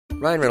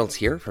Ryan Reynolds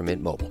here from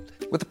Mint Mobile.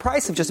 With the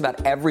price of just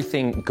about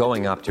everything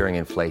going up during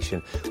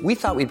inflation, we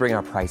thought we'd bring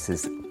our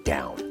prices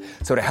down.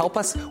 So to help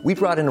us, we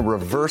brought in a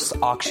reverse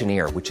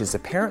auctioneer, which is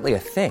apparently a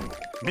thing.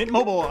 Mint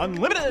Mobile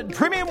Unlimited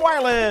Premium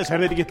Wireless. How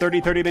to get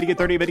 30, 30, bit to get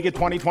 30, bit to get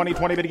 20, 20,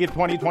 20, bit to get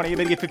 20, 20,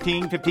 bit to get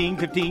 15, 15,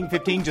 15,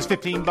 15, just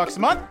 $15 a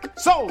month?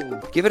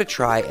 Sold! Give it a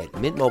try at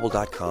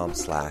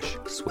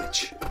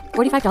mintmobile.com/switch.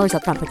 $45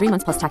 up front for 3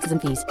 months plus taxes and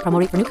fees. Promo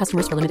rate for new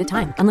customers for limited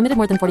time. Unlimited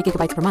more than 40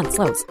 gigabytes per month.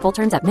 Slows full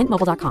terms at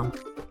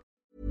mintmobile.com.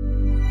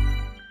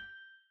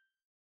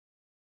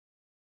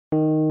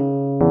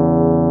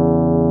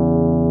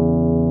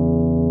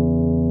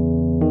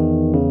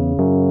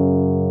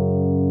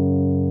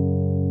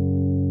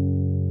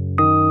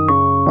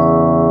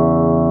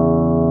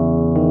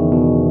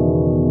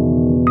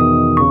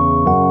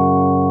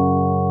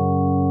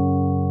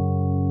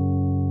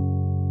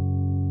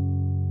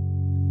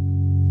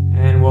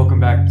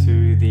 Back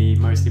to the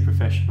Mostly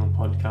Professional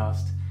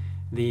podcast,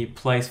 the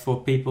place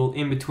for people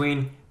in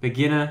between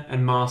beginner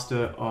and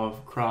master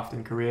of craft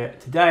and career.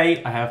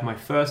 Today, I have my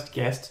first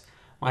guest,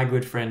 my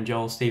good friend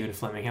Joel Stephen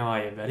Fleming. How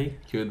are you, buddy?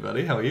 Good,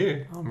 buddy. How are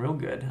you? I'm real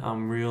good.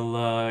 I'm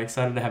real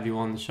excited to have you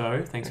on the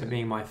show. Thanks for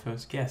being my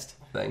first guest.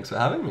 Thanks for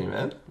having me,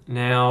 man.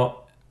 Now,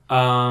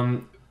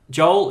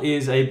 Joel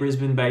is a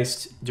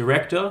Brisbane-based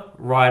director,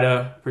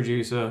 writer,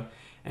 producer,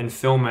 and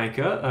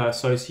filmmaker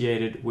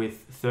associated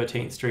with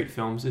 13th Street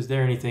Films. Is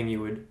there anything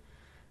you would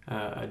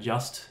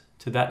adjust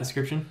to that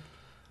description?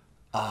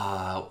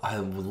 I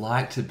would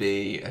like to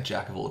be a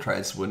jack of all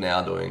trades. We're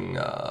now doing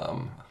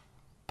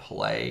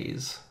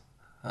plays.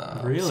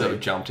 Really? So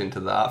jumped into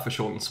that for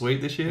short and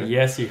sweet this year.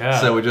 Yes, you have.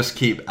 So we just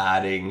keep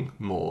adding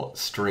more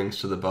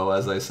strings to the bow,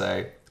 as they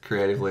say,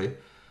 creatively.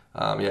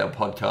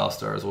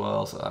 Podcaster as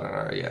well. So I don't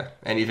know,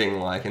 anything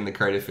like in the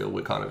creative field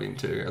we're kind of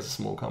into as a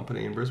small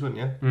company in Brisbane,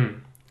 yeah.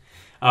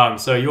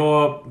 So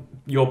your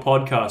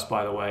podcast,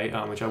 by the way,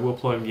 which I will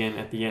plug in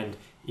at the end,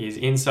 is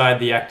inside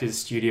the actor's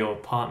studio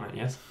apartment,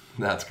 yes?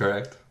 That's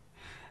correct.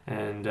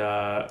 And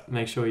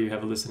make sure you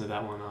have a listen to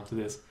that one after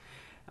this.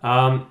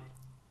 So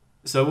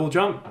we'll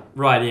jump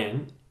right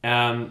in.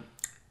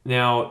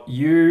 Now,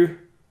 you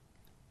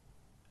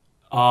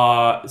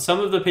are some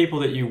of the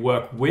people that you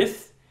work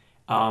with,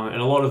 and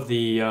a lot of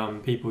the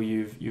people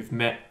you've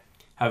met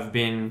have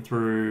been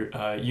through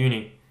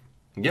uni.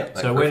 Yep.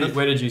 So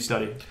where did you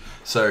study?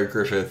 So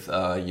Griffith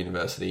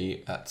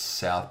University at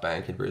South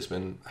Bank in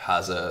Brisbane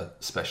has a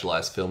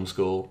specialised film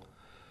school,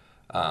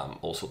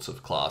 all sorts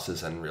of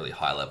classes and really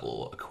high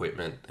level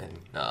equipment and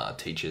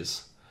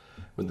teachers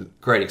with a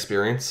great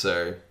experience.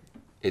 So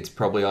it's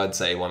probably, I'd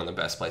say, one of the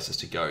best places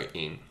to go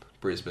in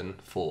Brisbane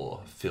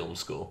for film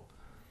school.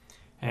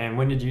 And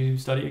when did you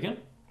study again?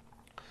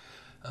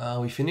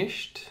 We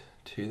finished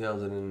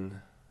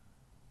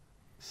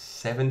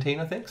 2017,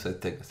 I think. So I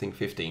think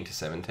 15 to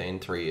 17,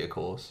 3-year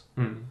course.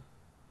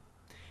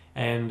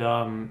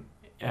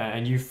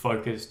 And you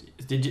focused.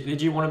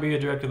 Did you want to be a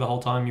director the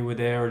whole time you were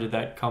there, or did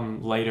that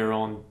come later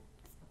on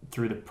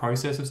through the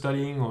process of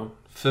studying? Or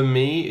for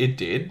me, it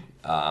did.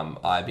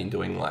 I've been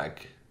doing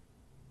like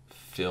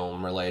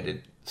film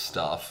related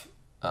stuff,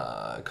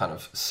 kind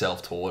of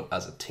self-taught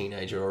as a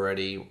teenager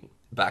already.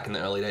 Back in the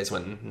early days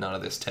when none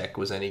of this tech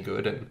was any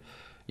good and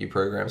your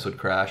programs would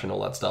crash and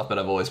all that stuff. But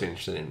I've always been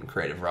interested in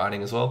creative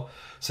writing as well.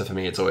 So for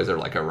me, it's always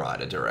like a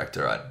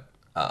writer-director.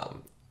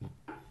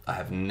 I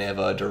have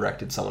never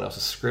directed someone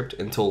else's script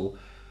until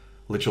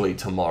literally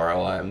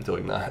tomorrow. I am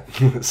doing that.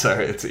 So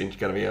it's going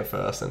to be a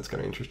first and it's going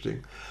to be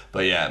interesting.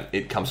 But yeah,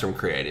 it comes from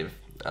creative,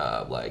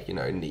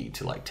 need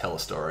to like tell a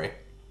story.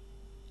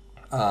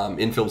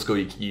 In film school,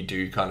 you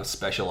do kind of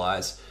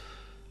specialize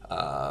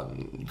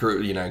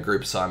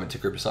group assignment to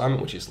group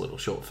assignment, which is little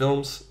short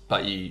films,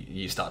 but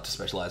you start to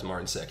specialize more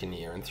in second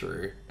year and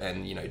through,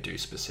 and do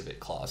specific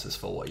classes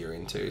for what you're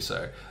into.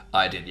 So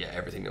I did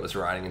everything that was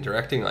writing and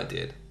directing I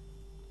did,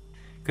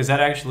 because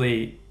that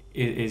actually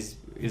is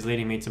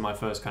leading me to my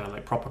first kind of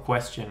like proper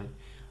question,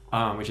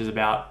 which is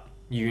about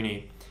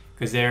uni,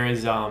 because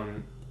there's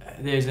an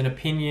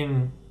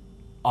opinion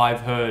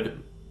I've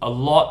heard a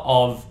lot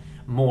of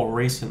more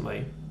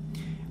recently,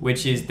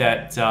 which is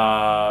that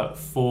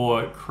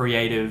for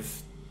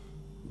creative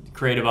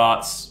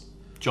arts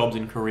jobs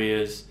and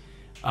careers,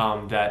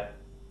 that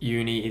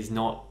uni is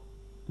not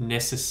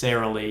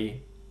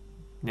necessarily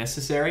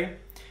necessary.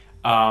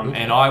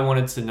 And I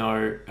wanted to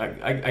know,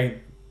 I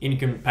in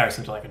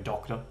comparison to like a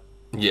doctor.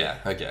 Yeah,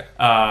 okay.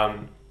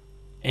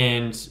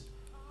 And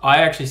I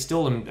actually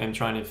still am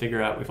trying to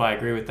figure out if I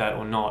agree with that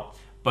or not.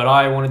 But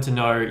I wanted to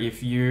know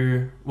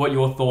what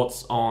your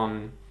thoughts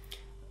on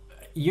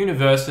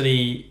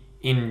university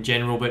in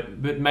general,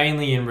 but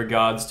mainly in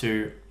regards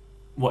to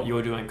what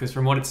you're doing. Because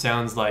from what it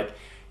sounds like,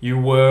 you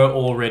were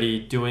already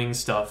doing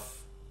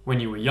stuff when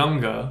you were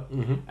younger.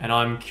 Mm-hmm. And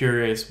I'm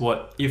curious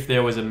if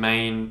there was a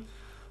main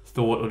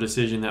thought or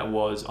decision that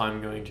was, I'm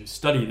going to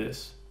study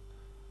this.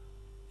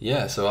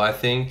 Yeah, so I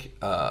think,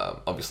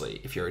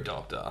 obviously, if you're a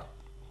doctor,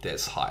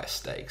 there's higher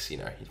stakes,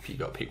 if you've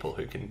got people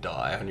who can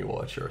die on your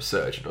watch, or a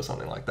surgeon or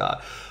something like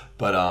that.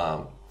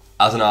 But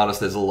as an artist,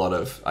 there's a lot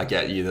of, I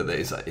get you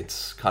that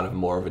it's kind of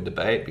more of a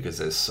debate because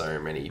there's so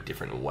many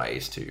different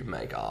ways to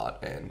make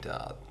art and,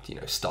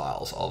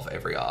 styles of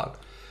every art.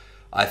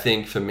 I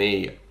think for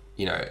me,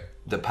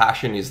 the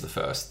passion is the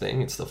first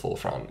thing. It's the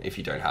forefront. If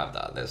you don't have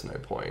that, there's no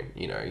point.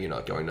 You're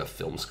not going to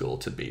film school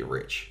to be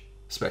rich,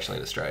 especially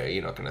in Australia.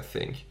 You're not going to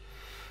think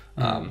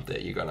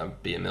that you're going to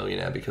be a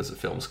millionaire because of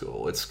film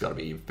school. It's got to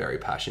be very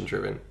passion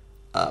driven.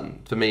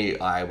 For me,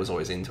 I was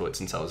always into it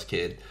since I was a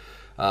kid.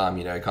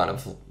 Kind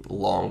of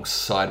long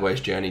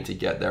sideways journey to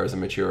get there as a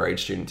mature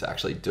age student to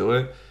actually do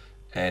it.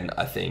 And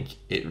I think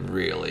it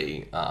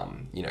really,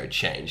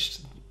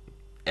 changed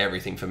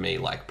everything for me,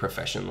 like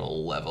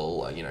professional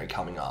level,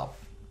 coming up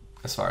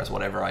as far as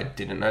whatever I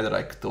didn't know that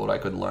I thought I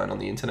could learn on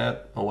the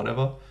internet or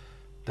whatever.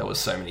 There was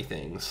so many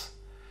things.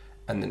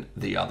 And then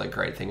the other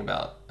great thing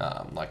about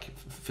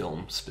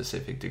film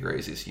specific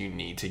degrees is you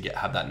need to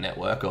have that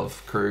network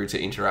of crew to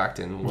interact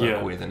and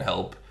work with and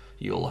help.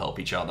 You'll help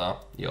each other.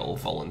 You'll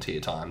volunteer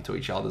time to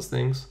each other's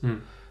things.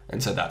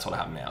 And so that's what I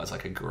have now is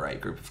like a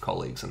great group of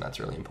colleagues, and that's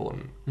really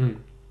important.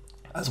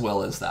 As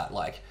well as that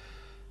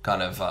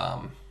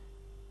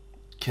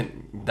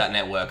that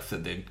network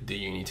that the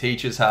uni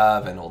teachers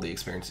have and all the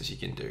experiences you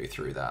can do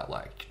through that,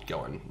 like go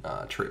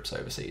on trips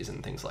overseas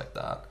and things like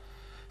that.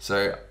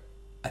 So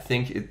I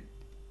think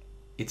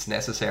it's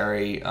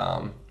necessary,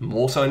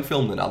 more so in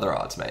film than other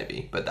arts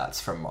maybe, but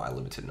that's from my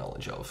limited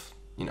knowledge of,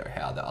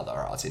 how the other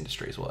arts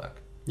industries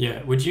work.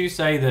 Yeah. Would you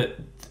say that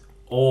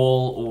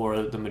all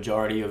or the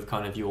majority of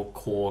kind of your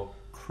core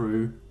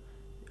crew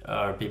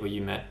are people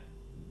you met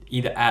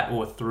either at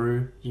or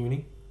through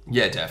uni?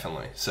 Yeah,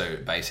 definitely. So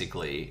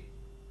basically,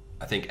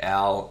 I think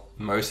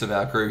most of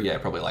our crew,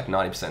 probably like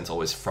 90% is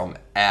always from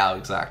our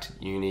exact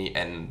uni,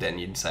 and then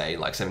you'd say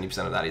like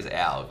 70% of that is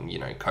our,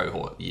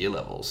 cohort year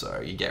level. So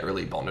you get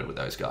really bonded with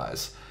those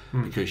guys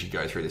because you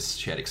go through this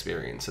shared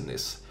experience and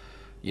this,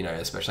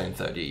 especially in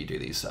third year, you do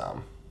these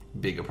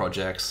bigger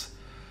projects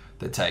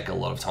that take a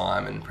lot of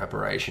time and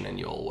preparation, and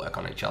you all work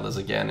on each other's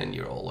again, and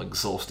you're all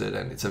exhausted,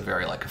 and it's a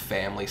very like a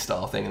family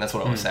style thing. And that's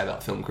what I always say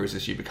about film crews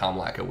is you become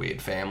like a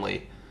weird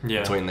family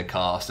between the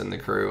cast and the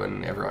crew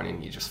and everyone,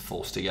 and you just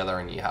force together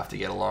and you have to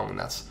get along, and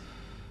that's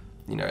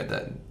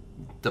that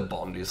the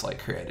bond is like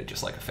created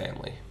just like a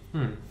family.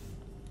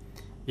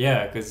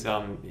 Yeah, because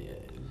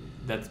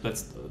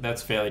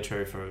that's fairly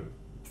true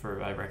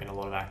for I reckon a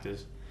lot of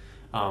actors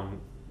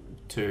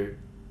too,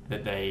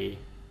 that they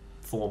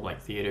form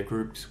like theatre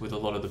groups with a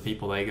lot of the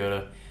people they go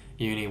to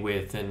uni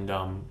with, and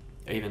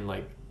even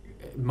like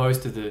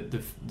most of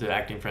the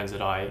acting friends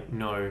that I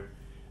know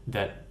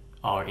that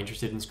are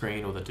interested in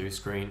screen or that do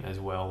screen as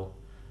well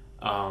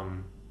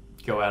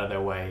go out of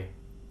their way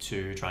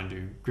to try and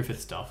do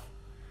Griffith stuff,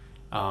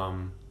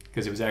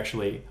 because it was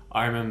actually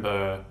I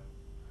remember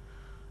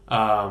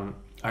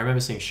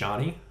seeing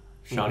Shani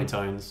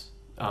Tones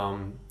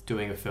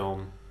doing a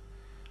film.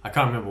 I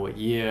can't remember what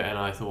year, and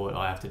I thought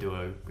I have to do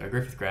a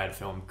Griffith grad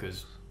film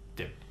because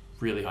they're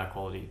really high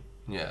quality.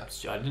 Yeah.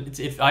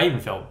 I even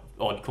felt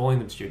odd calling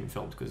them student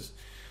films because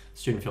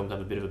student films have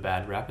a bit of a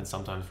bad rap, and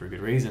sometimes for a good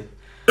reason.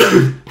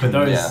 But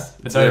those,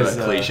 it's a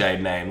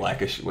cliched name.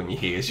 Like when you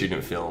hear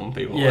student film,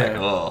 people are like,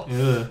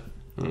 oh.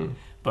 Yeah.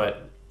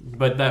 But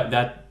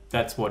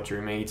that's what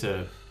drew me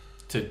to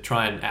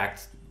try and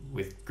act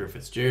with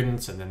Griffith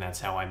students, and then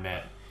that's how I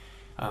met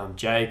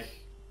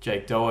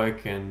Jake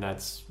Doak, and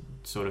that's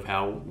sort of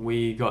how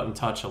we got in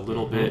touch a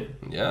little bit.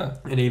 Yeah.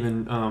 And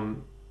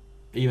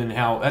even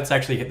how that's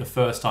actually hit the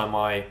first time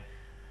I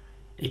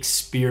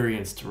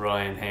experienced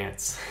Ryan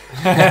Hance.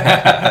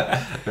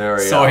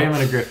 Saw him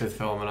in a Griffith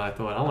film, and I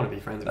thought I want to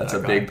be friends with that guy.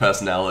 That's a big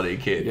personality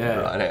kid,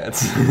 Ryan Hance.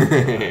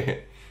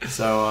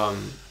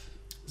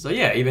 So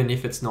yeah, even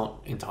if it's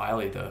not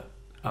entirely the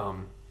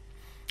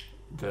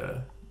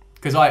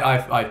because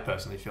I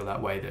personally feel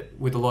that way, that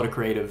with a lot of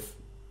creative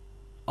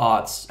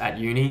arts at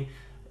uni,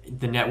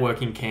 the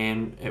networking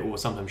can or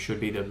sometimes should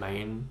be the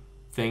main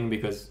thing,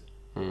 because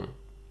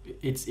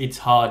it's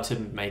hard to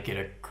make it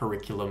a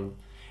curriculum.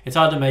 It's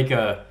hard to make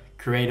a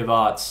creative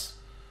arts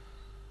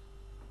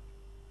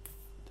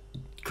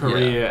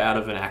career out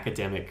of an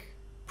academic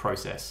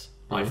process,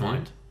 I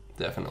find.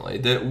 Definitely.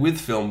 With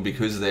film,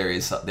 because there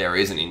is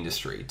an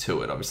industry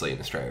to it, obviously in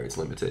Australia it's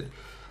limited.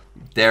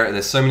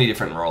 There's so many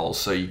different roles,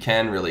 so you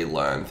can really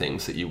learn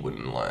things that you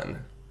wouldn't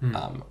learn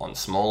on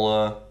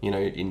smaller,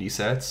 indie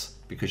sets,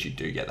 because you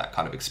do get that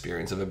kind of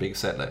experience of a big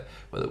set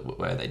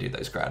where they do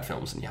those grad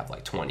films and you have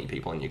like 20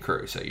 people in your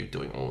crew, so you're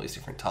doing all these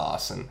different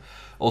tasks. And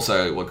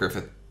also what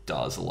Griffith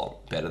does a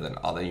lot better than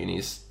other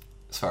unis,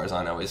 as far as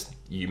I know, is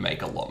you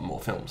make a lot more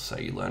films. So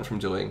you learn from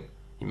doing,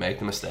 you make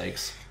the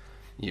mistakes,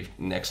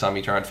 next time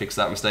you try and fix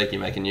that mistake, you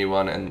make a new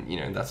one,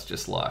 and that's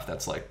just life.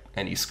 That's like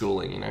any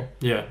schooling,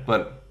 Yeah.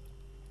 But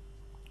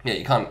yeah,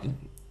 you can't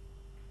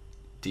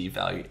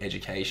devalue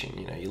education.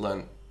 You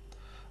learn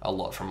a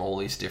lot from all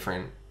these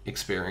different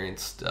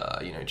experienced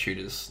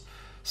tutors.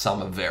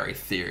 Some are very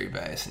theory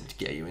based and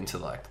get you into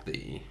like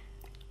the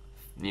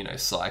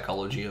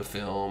psychology of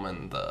film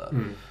and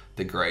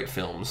the great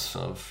films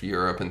of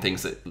Europe and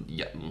things that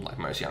like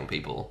most young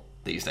people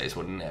these days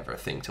would never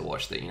think to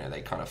watch that. You know,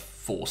 they kind of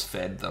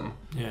force-fed them.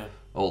 Yeah.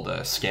 All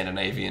the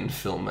Scandinavian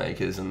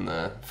filmmakers and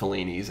the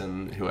Fellinis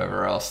and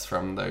whoever else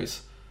from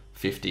those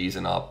 50s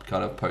and up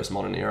kind of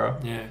postmodern era.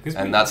 Yeah.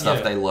 And that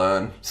stuff they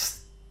learn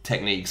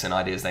techniques and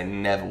ideas they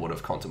never would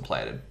have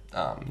contemplated,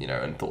 you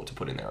know, and thought to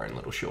put in their own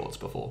little shorts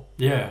before.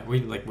 Yeah,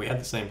 we had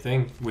the same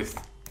thing with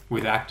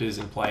actors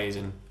and plays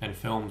and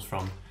films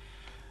from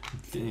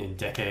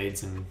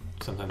decades and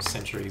sometimes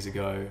centuries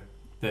ago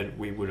that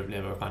we would have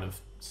never kind of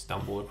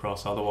stumbled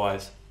across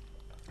otherwise,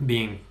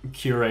 being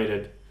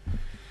curated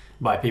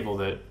by people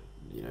that,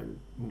 you know,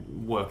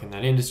 work in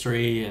that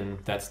industry, and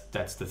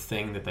that's the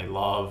thing that they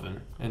love,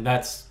 and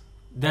that's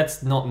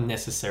not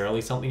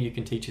necessarily something you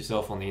can teach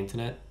yourself on the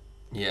internet.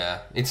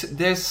 Yeah,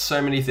 there's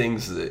so many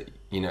things that,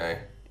 you know,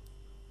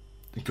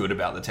 good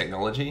about the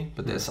technology,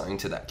 but there's something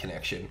to that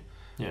connection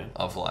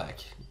of like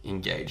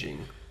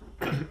engaging,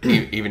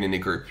 even in a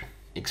group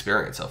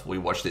experience of, we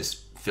watch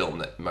this film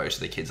that most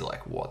of the kids are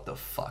like, what the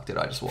fuck did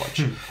I just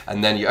watch?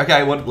 And then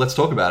let's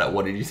talk about it.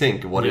 What did you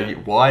think?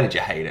 Why did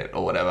you hate it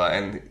or whatever?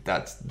 And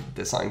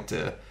there's something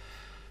to,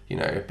 you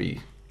know,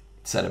 be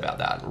said about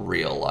that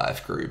real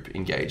life group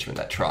engagement,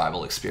 that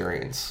tribal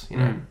experience, you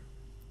know.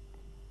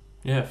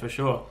 Yeah, for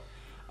sure.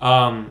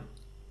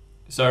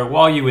 So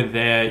while you were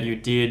there, you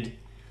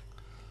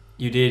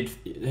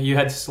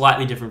had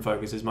slightly different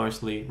focuses,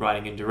 mostly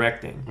writing and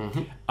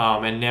directing.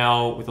 And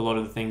now with a lot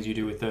of the things you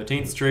do with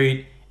 13th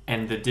Street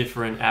and the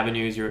different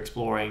avenues you're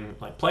exploring,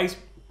 like plays,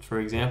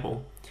 for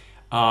example,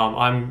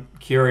 I'm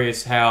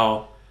curious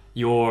how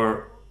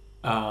you're,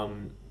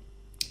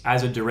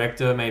 as a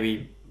director,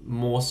 maybe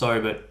more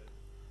so, but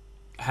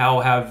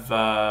how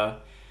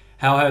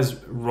has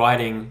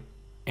writing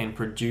and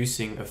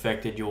producing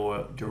affected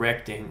your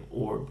directing,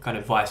 or kind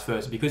of vice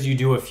versa? Because you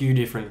do a few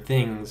different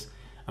things,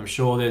 I'm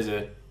sure there's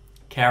a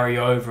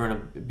carryover and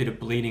a bit of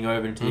bleeding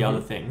over into the other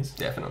things.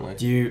 Definitely.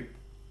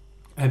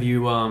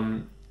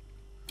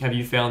 Have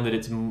you found that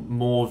it's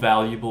more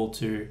valuable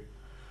to,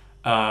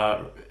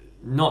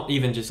 not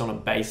even just on a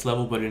base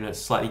level, but in a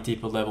slightly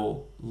deeper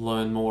level,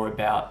 learn more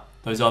about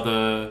those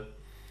other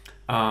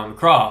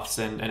crafts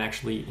and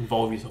actually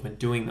involve yourself in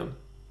doing them?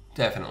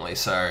 Definitely.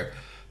 So,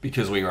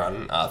 because we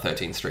run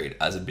 13th Street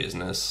as a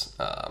business,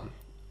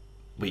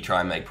 we try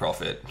and make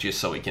profit just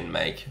so we can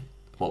make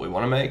what we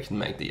want to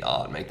make the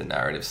art, make the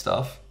narrative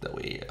stuff that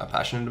we are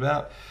passionate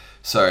about.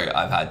 So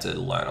I've had to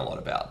learn a lot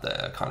about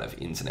the kind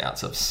of ins and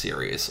outs of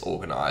serious,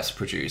 organized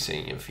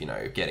producing, of, you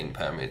know, getting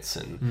permits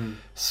and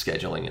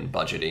scheduling and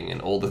budgeting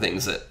and all the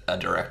things that a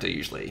director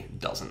usually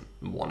doesn't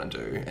want to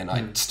do. And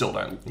I still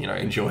don't, you know,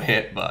 enjoy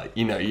it, but,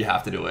 you know, you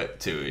have to do it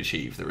to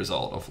achieve the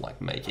result of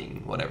like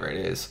making whatever it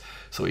is.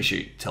 So we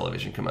shoot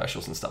television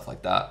commercials and stuff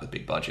like that with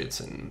big budgets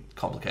and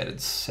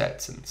complicated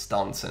sets and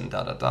stunts and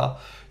da-da-da.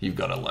 You've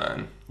got to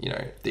learn, you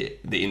know,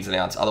 the ins and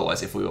outs.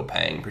 Otherwise, if we were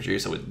paying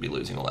producer, we'd be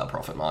losing all our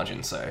profit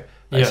margin. So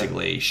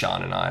basically,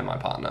 Sean and I, my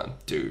partner,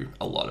 do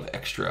a lot of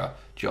extra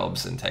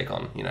jobs and take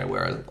on, you know,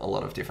 wear a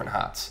lot of different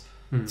hats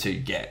to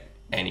get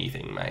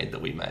anything made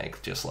that we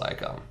make. Just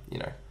like, you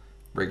know,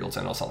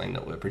 Riggleton or something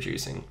that we're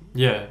producing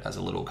as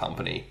a little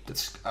company.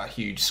 That's a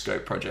huge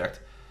scope project.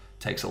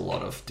 Takes a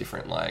lot of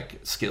different like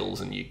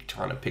skills, and you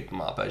trying to pick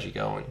them up as you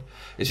go. And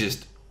it's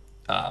just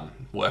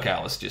work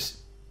hours, just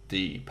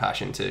the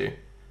passion to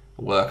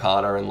work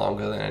harder and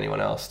longer than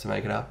anyone else to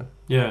make it happen.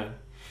 Yeah,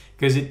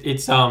 because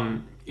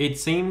it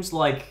seems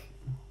like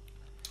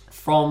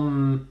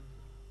for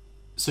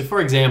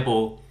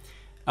example,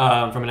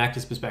 from an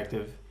actor's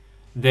perspective,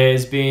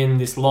 there's been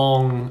this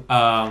long,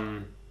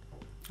 I'm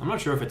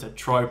not sure if it's a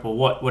trope or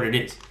what it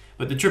is,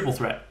 but the triple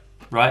threat,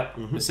 right?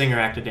 The singer,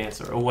 actor,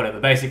 dancer, or whatever.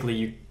 Basically,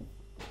 you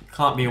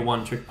can't be a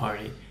one-trick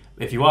pony.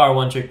 If you are a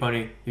one-trick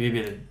pony, you'd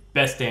be the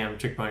best damn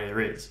trick pony there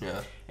is.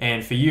 Yeah.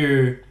 And for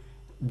you,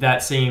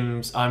 that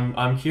seems,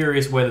 I'm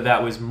curious whether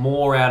that was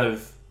more out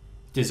of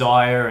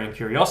desire and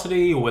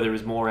curiosity, or whether it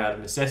was more out of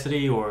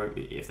necessity, or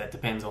if that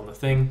depends on the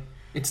thing.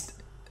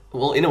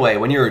 Well, in a way,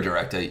 when you're a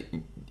director,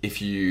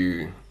 if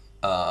you,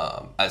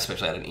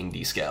 especially at an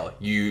indie scale,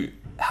 you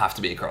have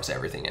to be across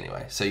everything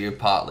anyway. So you're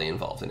partly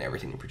involved in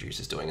everything the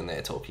producer's doing, and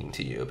they're talking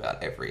to you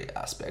about every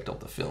aspect of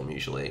the film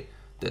usually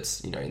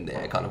that's, you know, in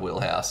their kind of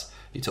wheelhouse.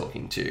 You're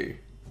talking to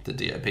the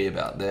DOP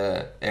about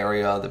their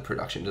area, the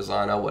production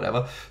designer,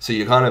 whatever. So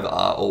you kind of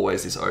are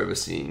always this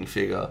overseeing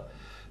figure.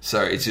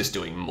 So it's just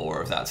doing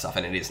more of that stuff,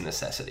 and it is a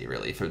necessity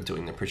really for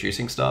doing the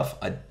producing stuff.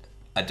 I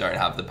don't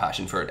have the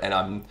passion for it,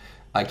 and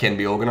I can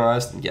be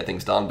organized and get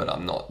things done, but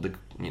I'm not the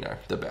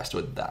best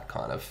with that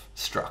kind of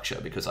structure,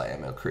 because I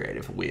am a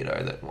creative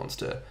weirdo that wants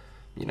to,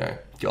 you know,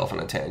 go off on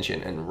a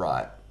tangent and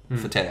write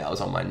for 10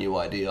 hours on my new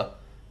idea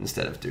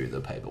instead of do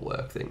the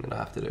paperwork thing that I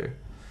have to do.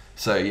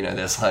 So, you know,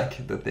 there's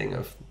like the thing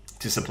of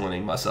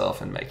disciplining myself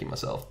and making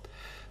myself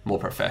more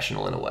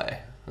professional in a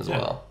way as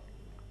well.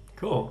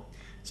 Cool.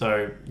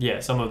 So yeah,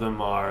 some of them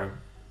are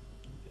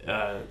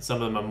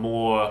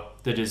more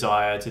the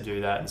desire to do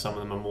that, and some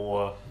of them are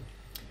more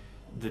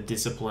the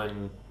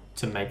discipline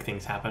to make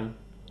things happen.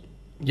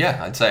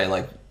 Yeah, I'd say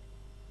like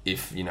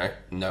if, you know,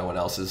 no one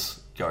else is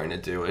going to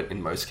do it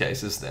in most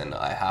cases, then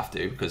I have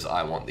to, because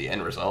I want the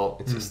end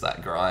result. It's just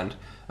that grind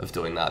of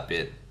doing that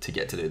bit to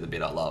get to do the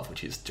bit I love,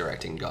 which is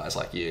directing guys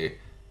like you,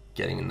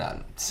 getting in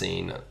that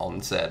scene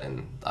on set,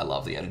 and I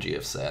love the energy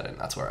of set, and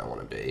that's where I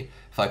want to be.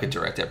 If I could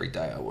direct every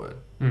day, I would.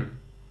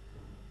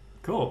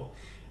 Cool.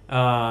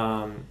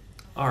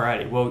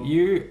 Alrighty. Well,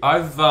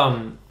 I've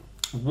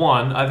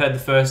had the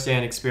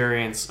first-hand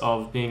experience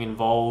of being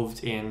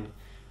involved in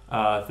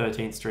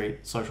 13th Street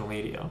social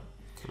media,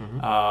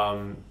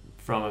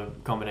 from a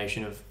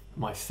combination of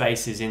my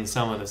face is in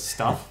some of the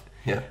stuff,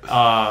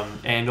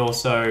 and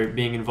also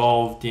being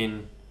involved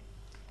in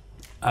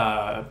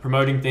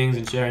promoting things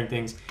and sharing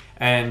things,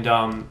 and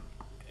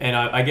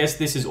I guess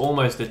this is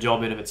almost a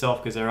job in of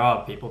itself, because there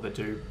are people that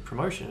do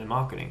promotion and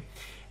marketing,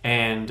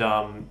 and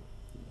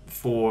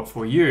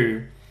for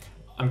you,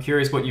 I'm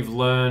curious what you've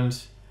learned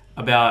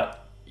about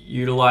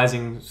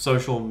utilizing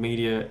social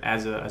media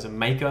as a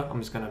maker.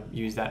 I'm just going to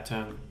use that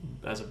term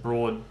as a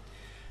broad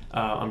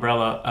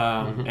umbrella,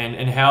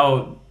 and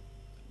how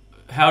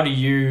do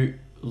you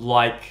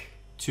like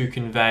to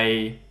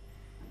convey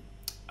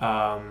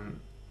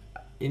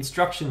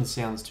instructions?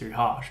 Sounds too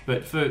harsh,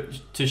 but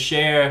to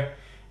share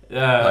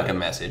like a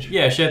message.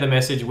 Yeah, share the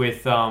message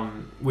with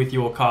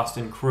your cast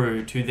and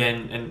crew to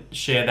then and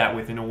share that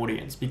with an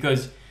audience,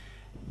 because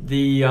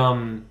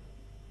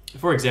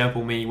for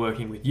example, me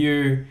working with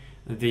you,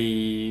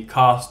 the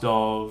cast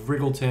of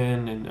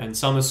Wriggleton and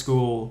Summer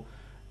School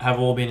have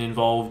all been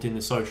involved in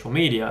the social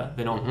media.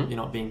 They're not you're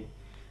not being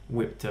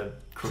whipped to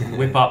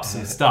whip ups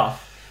and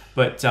stuff,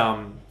 but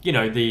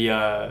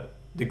the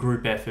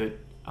group effort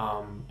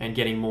and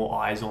getting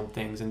more eyes on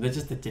things, and there's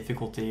just the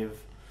difficulty of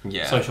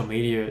social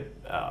media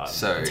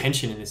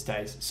attention in these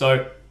days.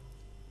 So,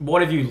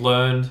 what have you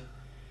learned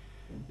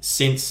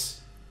since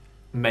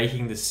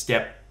making the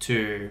step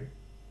to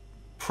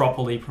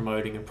properly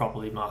promoting and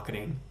properly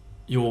marketing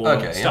your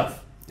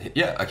stuff?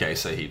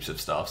 So heaps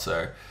of stuff.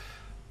 So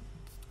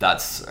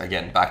that's,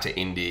 again, back to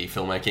indie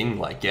filmmaking,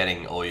 like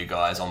getting all you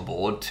guys on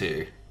board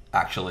to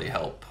actually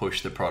help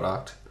push the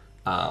product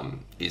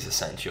is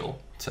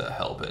essential to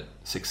help it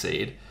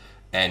succeed.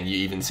 And you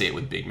even see it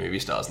with big movie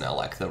stars now,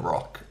 like The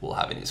Rock will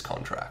have in his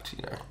contract,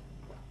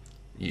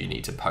 you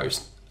need to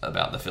post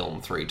about the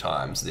film 3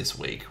 times this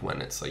week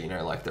when it's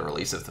like the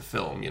release of the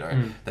film.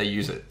 They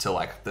use it to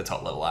like the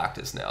top level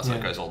actors now, so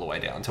it goes all the way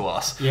down to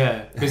us.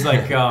 Yeah, because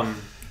like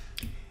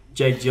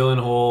Jake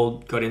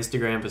Gyllenhaal got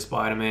Instagram for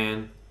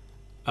Spider-Man.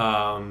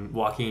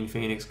 Joaquin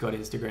Phoenix got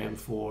Instagram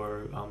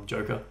for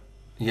Joker.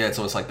 Yeah, it's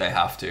almost like they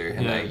have to,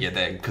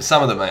 and because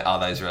some of them are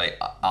those really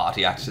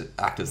arty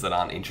actors that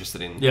aren't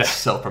interested in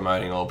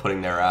self-promoting or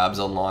putting their abs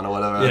online or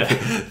whatever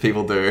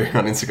people do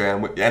on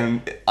Instagram.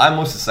 And I'm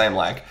also the same.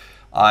 Like,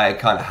 I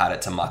kind of had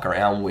it to muck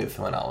around with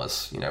when I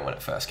was, when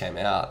it first came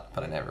out,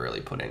 but I never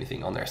really put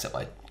anything on there except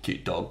like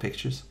cute dog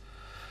pictures.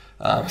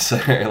 So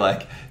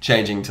like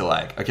changing to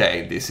like,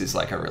 okay, this is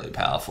like a really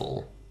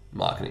powerful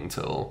marketing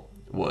tool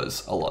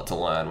was a lot to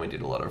learn. We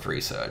did a lot of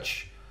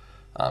research,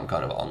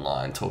 kind of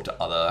online, talked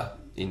to other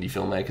indie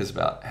filmmakers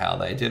about how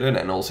they did it,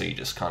 and also you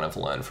just kind of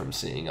learn from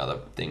seeing other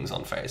things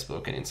on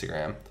Facebook and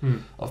Instagram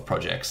of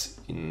projects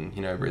in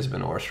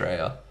Brisbane or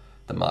Australia.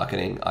 The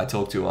marketing. I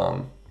talked to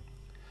one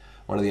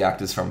of the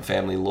actors from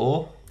Family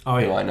Law, who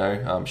I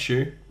know,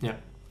 Shu. Yeah,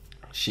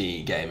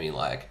 she gave me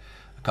like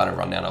a kind of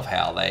rundown of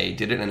how they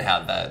did it and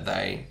how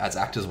they as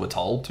actors were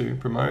told to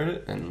promote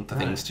it and the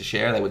things to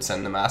share. They would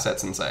send them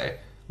assets and say,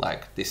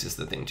 like, this is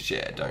the thing to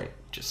share. Don't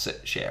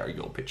just share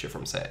your picture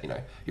from set,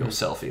 your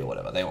selfie or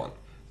whatever. They want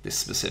this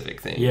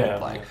specific thing,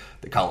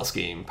 the color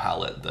scheme,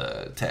 palette,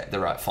 the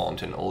right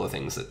font, and all the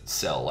things that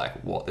sell like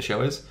what the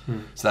show is.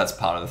 So that's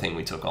part of the thing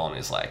we took on,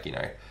 is like,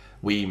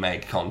 we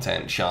make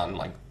content, Sean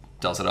like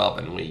does it up,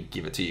 and we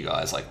give it to you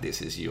guys like,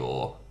 this is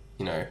your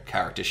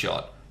character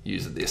shot,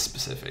 use this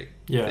specific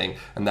thing,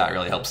 and that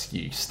really helps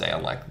you stay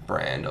on like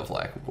brand of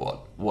like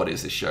what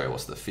is this show,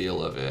 what's the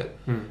feel of it,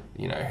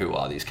 who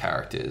are these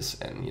characters,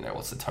 and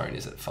what's the tone,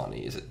 is it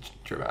funny, is it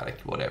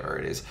dramatic, whatever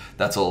it is,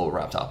 that's all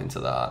wrapped up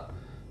into that.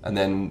 And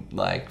then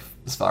like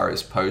as far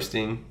as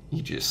posting,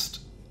 you just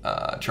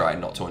try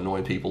not to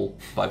annoy people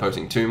by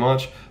posting too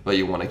much, but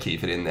you want to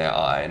keep it in their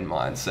eye and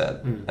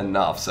mindset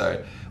enough.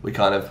 So we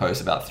kind of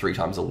post about 3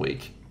 times a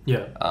week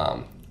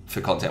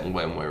for content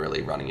when we're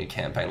really running a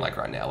campaign. Like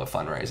right now we're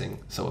fundraising,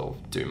 so we'll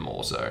do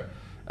more so.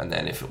 And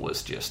then if it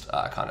was just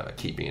kind of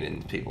keeping it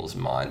in people's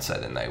minds, so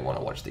then they want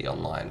to watch the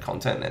online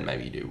content, then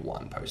maybe you do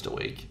 1 post a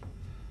week.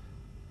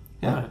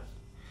 Yeah.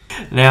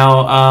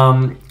 Now,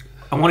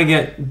 I want to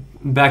get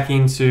back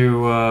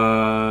into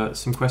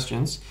some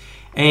questions.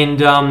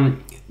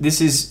 And this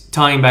is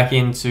tying back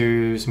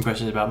into some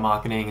questions about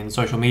marketing and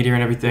social media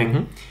and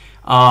everything.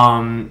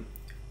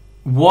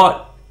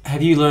 What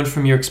have you learned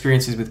from your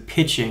experiences with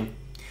pitching?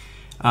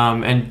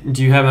 And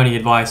do you have any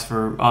advice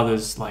for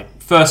others,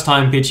 like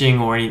first-time pitching,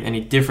 or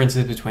any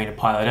differences between a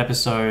pilot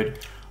episode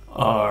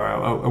or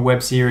a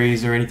web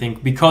series or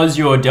anything? Because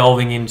you're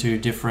delving into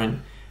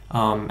different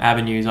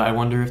avenues, I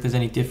wonder if there's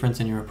any difference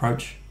in your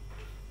approach.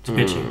 to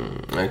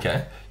pitching?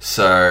 Okay.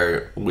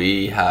 So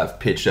we have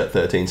pitched at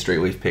 13th Street.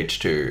 We've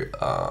pitched to,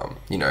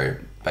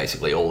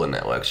 basically all the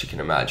networks you can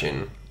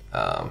imagine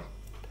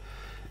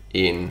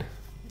in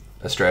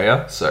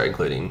Australia. So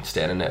including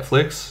Stan and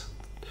Netflix.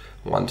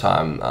 One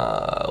time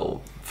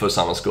for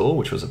summer school,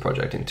 which was a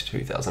project in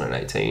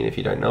 2018, if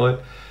you don't know it,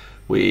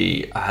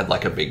 we had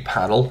like a big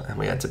panel and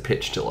we had to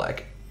pitch to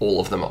like all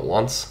of them at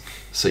once.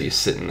 So you're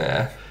sitting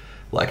there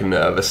like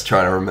nervous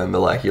trying to remember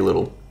like your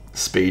little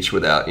speech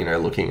without,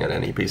 looking at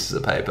any pieces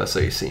of paper so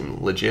you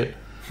seem legit.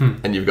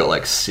 And you've got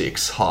like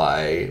 6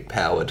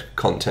 high-powered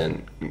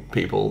content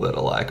people that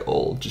are like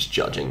all just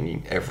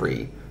judging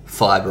every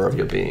fiber of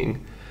your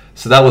being.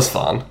 So that was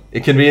fun.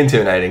 It can be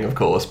intimidating, of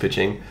course,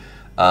 pitching.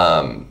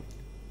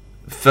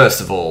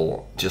 First of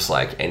all, just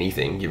like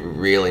anything, you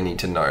really need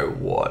to know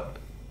what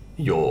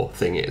your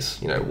thing is.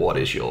 What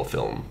is your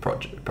film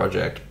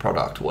project,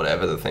 product,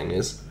 whatever the thing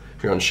is.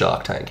 If you're on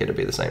Shark Tank, it'd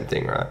be the same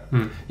thing, right?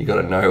 You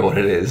got to know what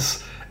it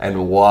is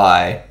and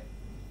why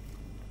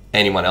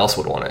anyone else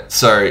would want it.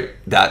 So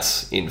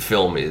that's in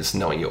film is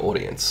knowing your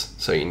audience.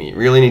 So you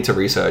really need to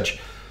research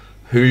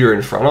who you're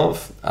in front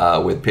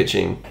of with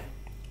pitching.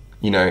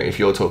 If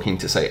you're talking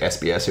to, say,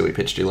 SBS, who we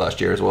pitched to last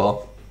year as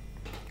well,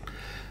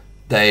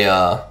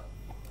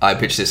 I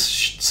pitched this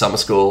summer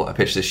school, I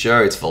pitched this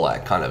show. It's for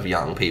like kind of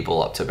young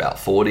people up to about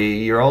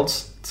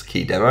 40-year-olds. It's a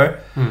key demo.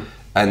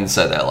 And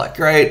so they're like,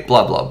 great,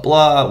 blah, blah,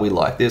 blah. We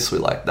like this, we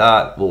like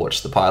that. We'll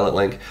watch the pilot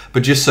link.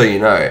 But just so you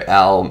know,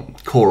 our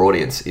core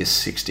audience is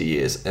 60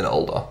 years and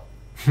older.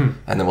 And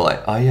then we're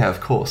like, oh yeah,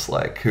 of course.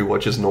 Like, who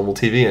watches normal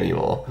TV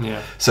anymore?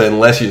 Yeah. So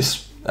unless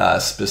you're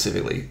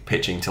specifically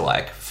pitching to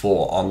like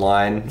for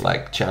online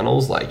like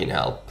channels, like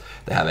how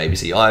they have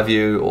ABC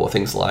iView or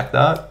things like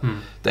that,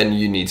 then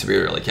you need to be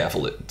really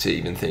careful to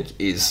even think,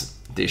 is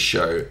this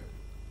show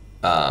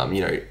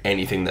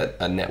anything that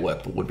a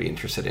network would be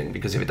interested in?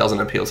 Because if it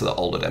doesn't appeal to the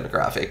older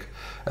demographic,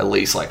 at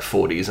least like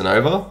 40s and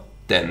over,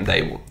 then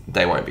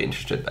they won't be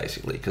interested,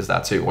 basically, because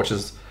that's who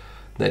watches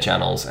their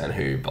channels and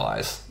who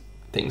buys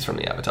things from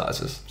the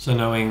advertisers. So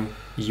knowing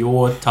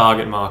your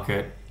target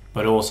market,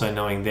 but also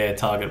knowing their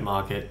target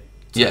market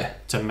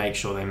to make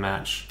sure they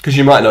match. Because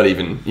you might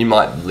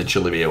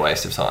literally be a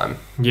waste of time.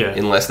 Yeah.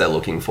 Unless they're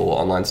looking for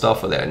online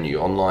stuff or their new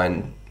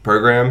online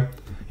program.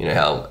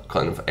 How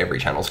kind of every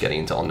channel's getting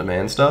into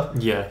on-demand stuff.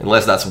 Yeah.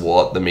 Unless that's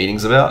what the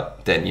meeting's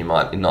about, then you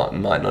might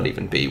not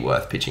even be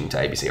worth pitching to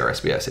ABC or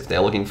SBS. If they're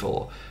looking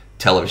for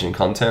television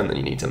content, then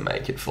you need to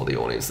make it for the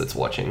audience that's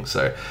watching.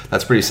 So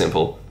that's pretty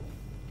simple.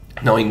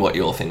 Knowing what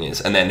your thing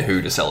is and then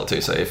who to sell it to.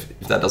 So if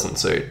that doesn't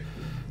suit,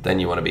 then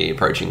you want to be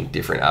approaching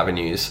different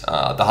avenues.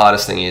 The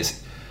hardest thing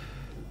is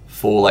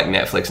for like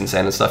Netflix and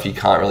Stan and stuff, you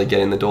can't really get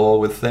in the door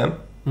with them.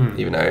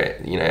 Even though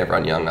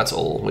everyone young, that's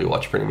all we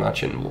watch pretty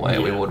much, and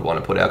where we would want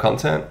to put our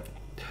content.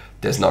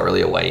 There's not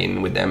really a way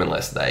in with them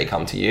unless they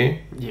come to you.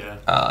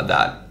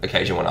 That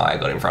occasion when I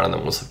got in front of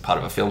them was part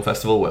of a film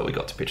festival where we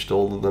got to pitch to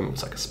all of them. It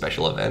was like a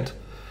special event.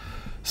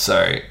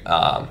 So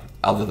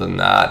other than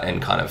that,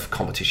 and kind of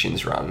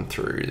competitions run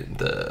through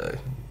the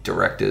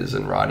directors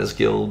and writers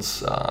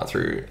guilds,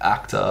 through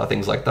ACTA,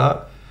 things like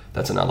that.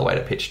 That's another way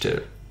to pitch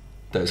to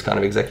those kind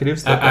of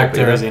executives.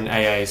 ACTA as in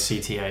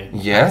AACTA.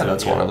 Yeah, ACTA,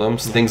 that's one of them.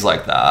 So things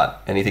like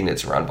that. Anything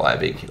that's run by a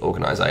big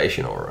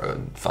organisation or a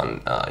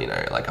fund,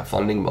 like a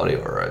funding body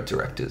or a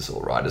directors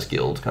or writers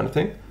guild kind of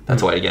thing.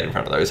 That's a way to get in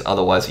front of those.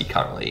 Otherwise, you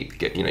can't really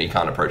get, you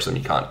can't approach them.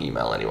 You can't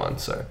email anyone.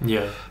 So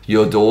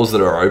your doors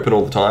that are open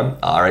all the time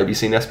are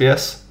ABC and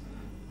SBS.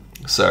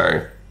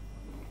 So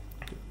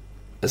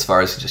as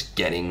far as just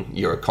getting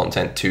your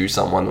content to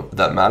someone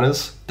that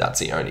matters, that's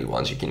the only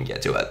ones you can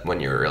get to it when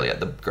you're really at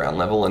the ground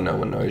level and no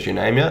one knows your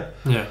name yet.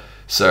 Yeah.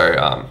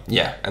 So,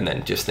 and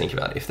then just think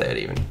about if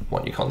they'd even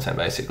want your content,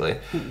 basically.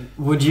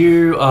 Would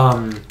you,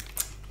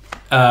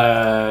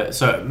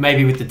 so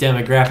maybe with the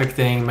demographic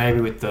thing, maybe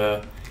with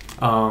the,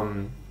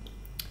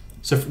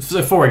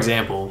 so for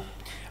example,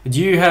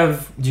 do you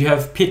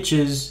have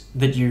pitches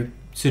that you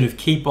sort of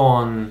keep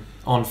on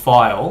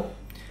file?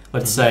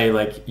 Let's say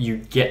like you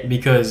get,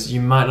 because you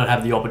might not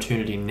have the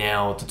opportunity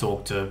now to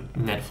talk to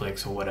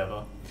Netflix or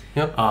whatever.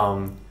 Yep.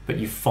 But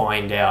you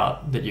find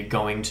out that you're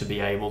going to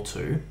be able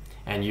to,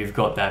 and you've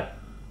got that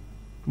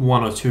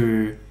one or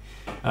two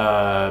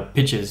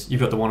pitches.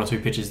 You've got the one or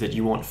two pitches that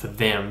you want for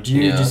them. Do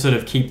you just sort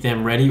of keep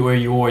them ready, or are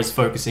you always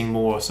focusing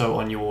more so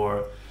on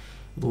your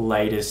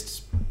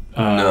latest?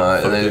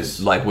 No,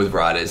 like with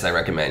writers, they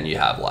recommend you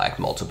have like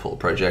multiple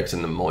projects,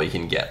 and the more you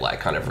can get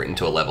like kind of written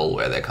to a level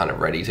where they're kind of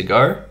ready to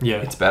go,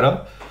 it's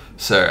better.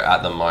 So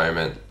at the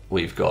moment,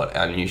 we've got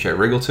our new show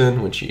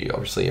Wriggleton, which you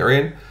obviously are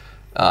in.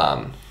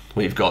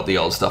 We've got the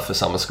old stuff for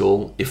summer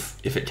school. If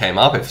it came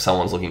up, if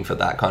someone's looking for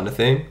that kind of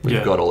thing,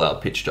 we've got all our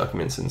pitch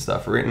documents and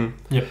stuff written.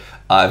 Yep.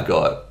 I've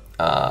got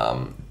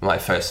my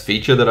first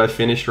feature that I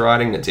finished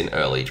writing that's in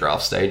early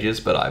draft stages,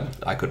 but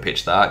I could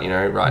pitch that,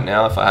 right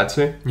now if I had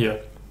to. Yeah.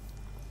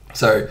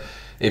 So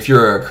if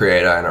you're a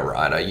creator and a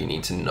writer, you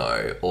need to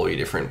know all your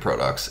different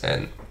products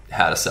and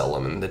how to sell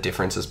them and the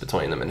differences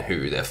between them and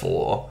who they're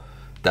for.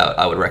 That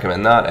I would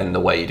recommend that. And the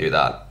way you do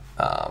that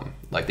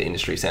like the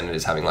industry standard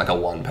is having like a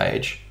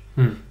 1-page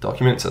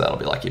document. So that'll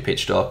be like your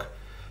pitch doc.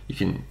 You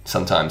can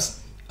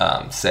sometimes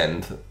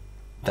send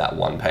that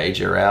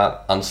 1-pager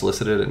out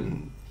unsolicited,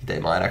 and they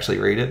might actually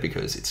read it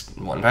because it's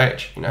 1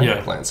 page.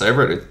 Glance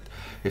over it.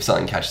 If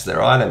something catches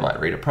their eye, they might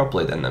read it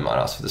properly. Then they might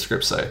ask for the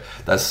script. So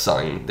that's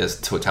something.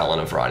 There's to a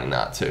talent of writing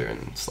that too,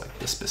 and it's like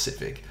the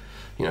specific,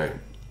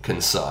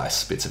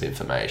 concise bits of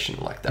information,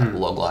 like that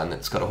log line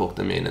that's got to hook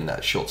them in, and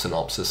that short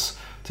synopsis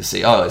to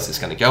see, is this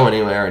going to go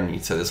anywhere?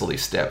 And so there's all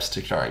these steps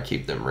to try and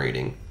keep them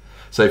reading.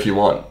 So if you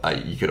want,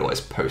 you could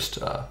always post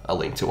a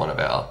link to one of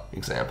our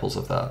examples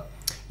of that.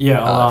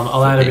 Yeah,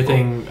 I'll add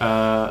everything.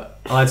 I'll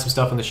add some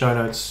stuff in the show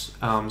notes,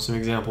 some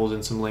examples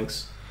and some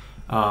links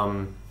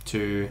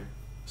to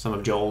some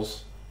of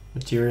Joel's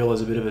material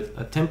as a bit of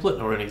a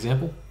template or an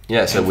example.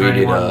 Yeah, so we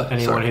did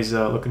anyone who's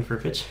looking for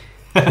a pitch.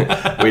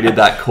 We did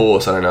that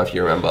course. I don't know if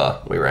you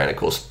remember. We ran a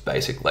course,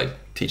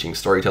 teaching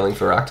storytelling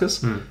for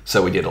actors.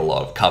 So we did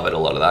covered a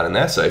lot of that in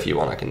there. So if you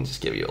want, I can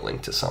just give you a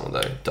link to some of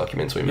the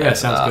documents we made. Yeah,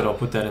 sounds good. I'll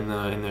put that in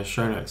the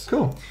show notes.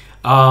 Cool.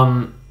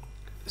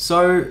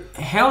 So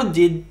how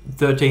did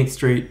 13th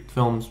Street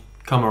Films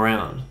come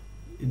around?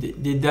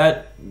 Did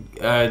that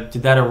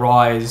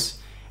arise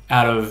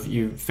out of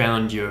you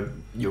found your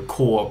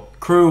core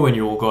crew and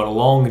you all got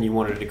along and you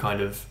wanted to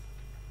kind of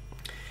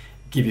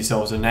give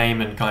yourselves a name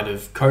and kind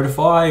of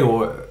codify,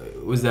 or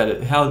was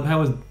that how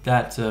was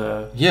that?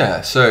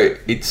 Yeah, so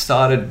it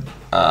started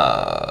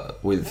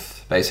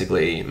with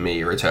basically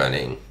me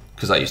returning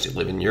because I used to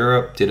live in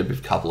Europe, did a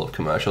couple of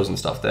commercials and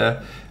stuff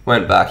there,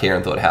 went back here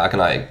and thought, how can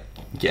I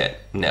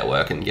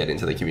network and get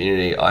into the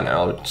community? I know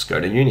I'll just go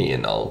to uni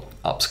and I'll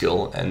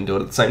upskill and do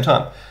it at the same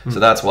time. So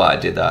that's why I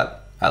did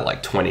that at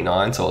like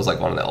 29. So I was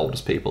like one of the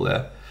oldest people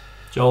there.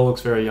 Joel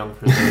looks very young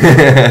for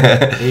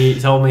him. He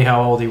told me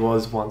how old he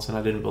was once and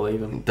I didn't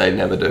believe him. They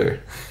never do.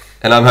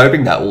 And I'm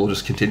hoping that will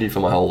just continue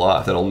for my whole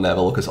life, that I'll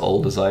never look as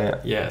old as I am.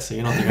 Yeah, so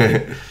you're not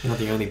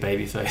the only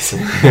baby face.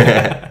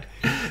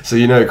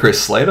 So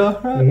Chris Slater,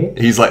 right? Mm-hmm.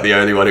 He's like the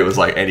only one who was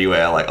like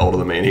anywhere like older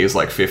than me, and he was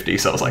like 50.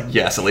 So I was like,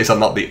 yes, at least I'm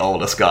not the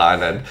oldest guy.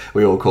 And then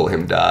we all call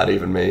him Dad,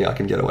 even me. I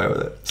can get away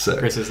with it. So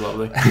Chris is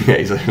lovely. Yeah,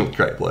 he's a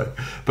great bloke.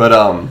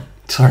 But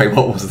sorry,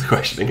 what was the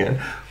question again?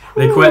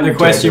 The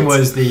question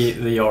was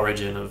the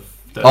origin of.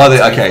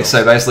 Okay.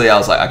 So basically, I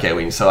was like,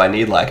 okay, so I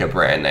need like a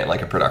brand name,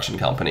 like a production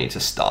company to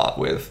start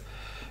with,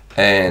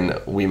 and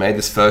we made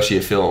this first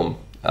year film,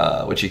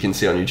 which you can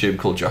see on YouTube,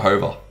 called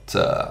Jehovah. It's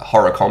a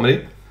horror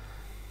comedy.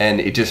 And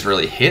it just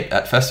really hit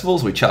at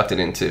festivals. We chucked it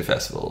into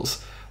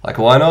festivals. Like,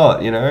 why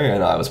not?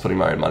 And I was putting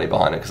my own money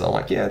behind it because I'm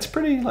like, yeah, it's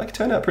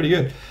turned out pretty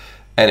good.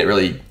 And it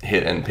really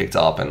hit and picked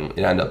up, and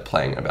it ended up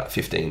playing about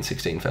 15,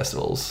 16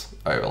 festivals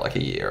over like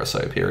a year or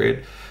so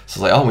period.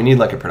 So it's like, we need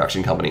like a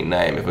production company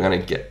name. If we're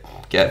going to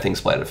get things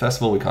played at a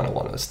festival, we kind of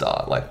want to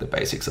start like the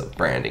basics of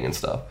branding and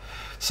stuff.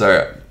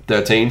 So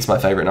 13's my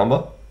favorite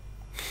number.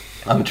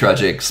 I'm a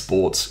tragic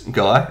sports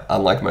guy.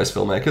 Unlike most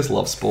filmmakers,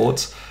 love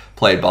sports.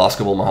 Played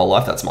basketball my whole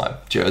life. That's my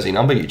jersey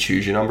number. You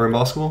choose your number in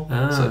basketball.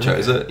 So I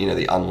chose it.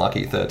 The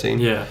unlucky 13.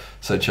 Yeah.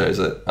 So I chose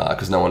it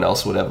because no one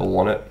else would ever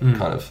want it.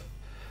 Kind of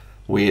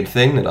weird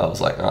thing that I was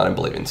like, I don't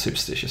believe in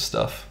superstitious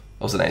stuff.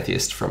 I was an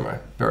atheist from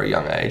a very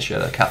young age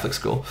at a Catholic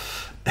school.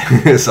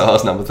 So I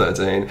was number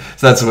 13.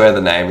 So that's where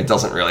the name, it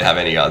doesn't really have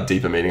any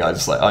deeper meaning. I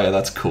just like, oh yeah,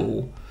 that's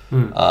cool.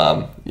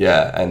 So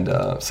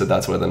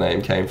that's where the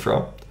name came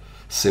from.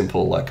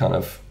 Simple, like kind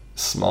of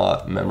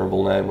smart,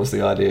 memorable name was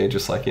the idea.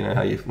 Just like,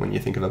 how when you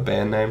think of a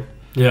band name.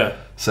 Yeah.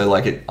 So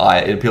like it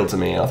appealed to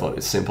me, and I thought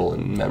it's simple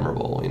and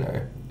memorable.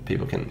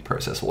 People can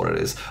process what it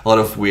is. A lot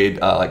of weird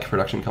like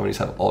production companies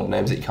have odd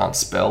names that you can't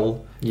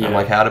spell. Yeah. I'm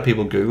like, how do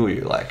people Google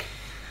you? Like,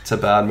 it's a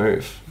bad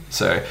move.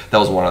 So that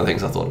was one of the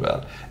things I thought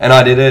about. And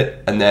I did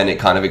it, and then it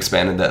kind of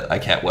expanded that I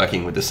kept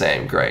working with the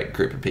same great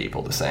group of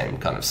people, the same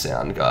kind of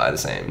sound guy, the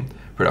same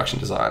production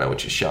designer,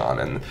 which is Sean,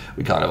 and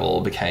we kind of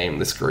all became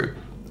this group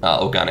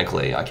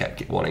organically. I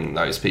kept wanting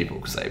those people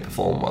because they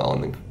perform well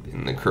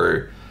in the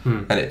crew,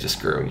 and it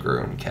just grew and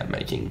grew and kept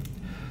making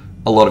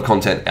a lot of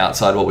content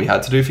outside what we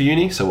had to do for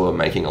uni. So we were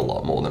making a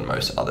lot more than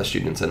most other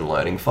students and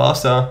learning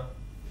faster,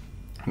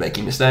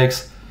 making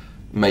mistakes,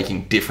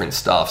 making different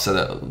stuff. So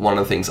that one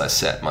of the things I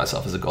set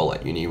myself as a goal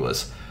at uni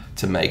was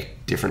to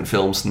make different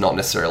films, not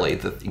necessarily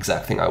the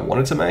exact thing I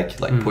wanted to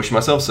make, like push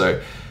myself.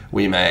 So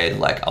we made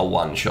like a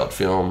one-shot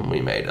film.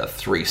 We made a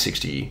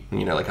 360,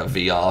 like a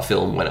VR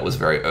film when it was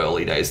very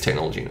early days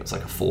technology, and it was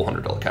like a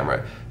 $400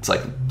 camera. It's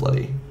like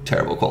bloody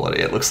terrible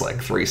quality. It looks like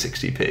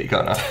 360p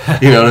kind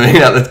of, you know what I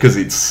mean? Because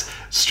it's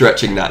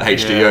stretching that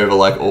HD over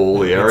like all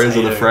the areas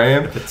of the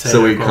frame.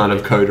 So we kind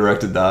of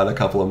co-directed that, a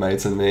couple of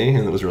mates and me,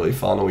 and it was really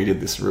fun. And we did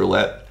this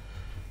roulette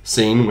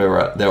scene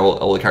where they're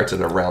all the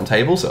characters at a round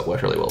table, so it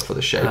worked really well for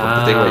the shape of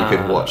the thing, where you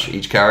could watch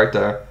each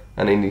character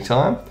at any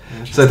time.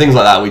 So things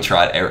like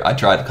that, I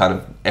tried kind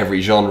of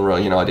every genre.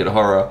 I did a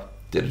horror,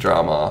 did a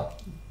drama,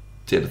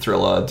 did a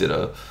thriller, did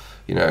a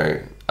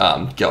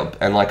go,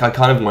 and like I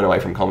kind of went away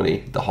from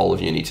comedy the whole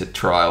of uni to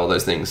try all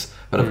those things,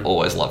 but I've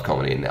always loved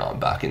comedy, and now I'm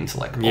back into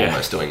like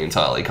almost doing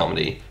entirely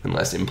comedy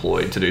unless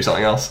employed to do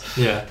something else.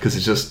 Yeah. Because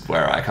it's just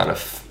where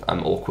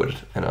I'm awkward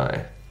and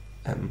I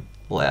am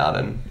loud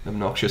and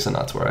obnoxious, and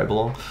that's where I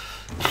belong.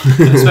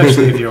 And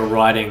especially if you're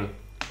writing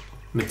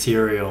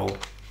material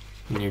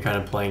and you're kind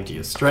of playing to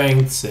your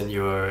strengths and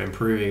you're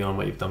improving on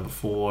what you've done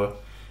before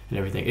and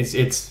everything.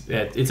 It's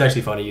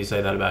actually funny you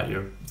say that about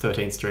your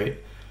 13th Street.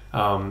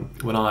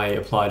 When I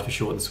applied for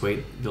Short and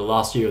Sweet the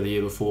last year or the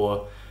year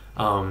before,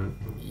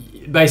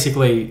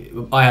 basically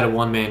I had a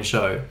one-man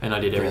show and I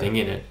did everything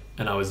in it,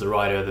 and I was the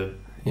writer,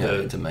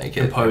 the to make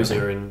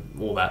composer and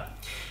all that.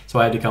 So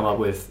I had to come up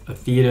with a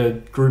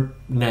theatre group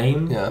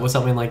name or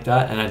something like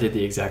that, and I did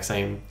the exact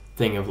same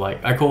thing of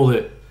like, I called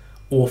it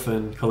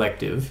Orphan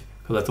Collective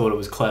because I thought it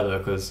was clever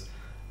because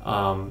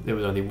there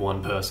was only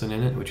one person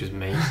in it, which was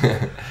me.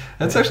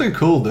 That's actually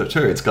cool though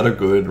too. It's got a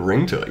good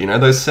ring to it. You know,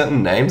 those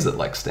certain names that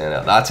like stand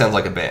out. That sounds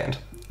like a band.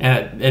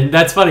 And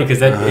that's funny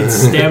because it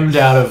stemmed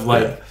out of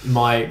like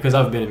because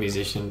I've been a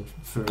musician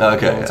for a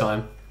long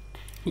time.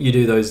 You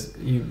do those.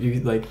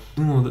 You like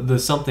the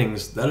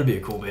somethings. That'd be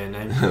a cool band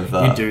name.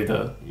 You do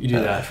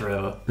that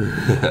forever.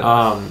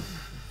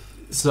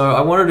 So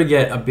I wanted to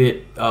get a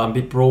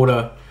bit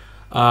broader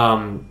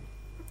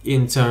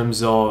in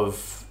terms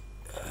of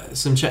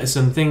some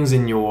things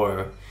in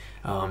your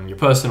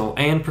personal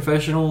and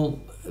professional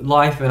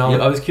life, and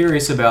I was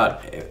curious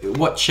about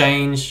what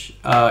change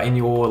in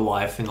your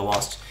life in the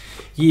last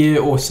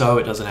year or so.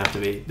 It doesn't have to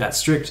be that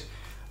strict.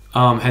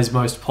 Has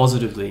most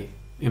positively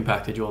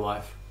impacted your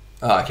life.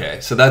 Okay,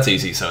 so that's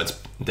easy. So it's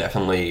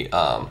definitely,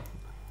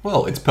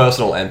 it's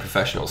personal and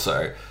professional.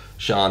 So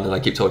Sian, that I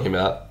keep talking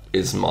about,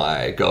 is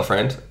my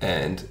girlfriend,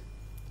 and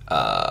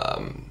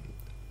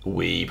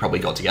we probably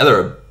got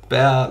together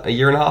about a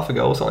year and a half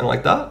ago or something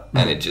like that.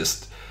 And it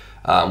just,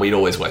 we'd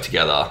always worked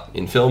together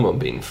in film and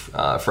been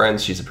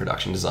friends. She's a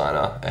production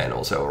designer and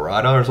also a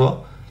writer as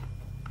well.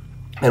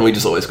 And we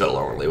just always got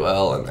along really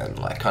well. And then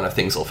like kind of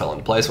things all fell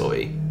into place where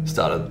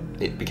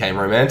it became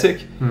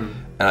romantic.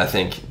 And I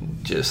think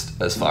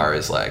just as far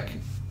as like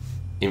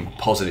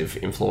positive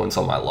influence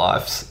on my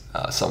life,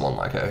 someone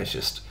like her is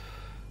just,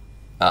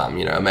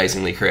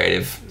 amazingly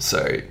creative.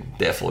 So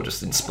therefore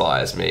just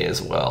inspires me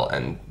as well.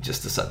 And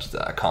just is such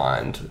a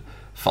kind,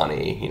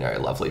 funny,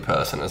 lovely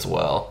person as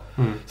well.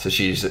 So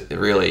she's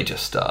really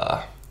just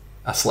a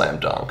slam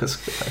dunk,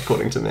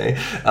 according to me.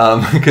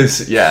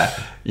 Because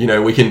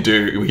we can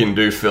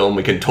do film,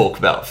 we can talk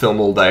about film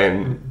all day,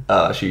 and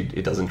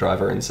it doesn't drive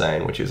her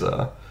insane, which is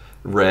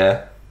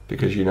rare.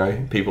 Because,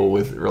 people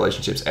with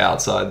relationships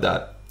outside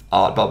that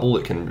art bubble,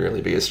 it can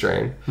really be a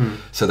strain.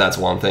 So that's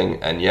one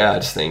thing. And I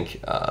just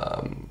think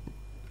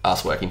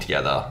us working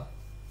together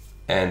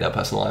and our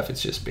personal life,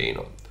 it's just been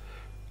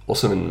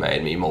awesome and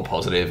made me more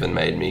positive and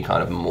made me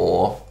kind of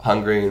more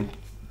hungry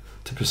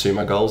to pursue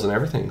my goals and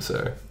everything.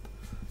 So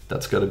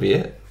that's got to be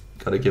it.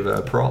 Got to give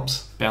her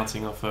props.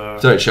 Bouncing off her...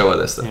 Don't show her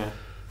this though. Yeah.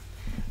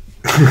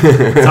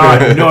 It's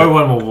alright, no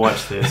one will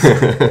watch this.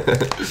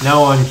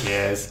 No one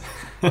cares.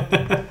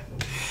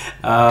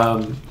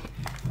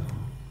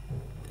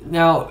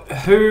 Now,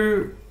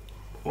 who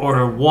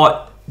or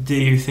what do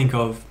you think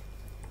of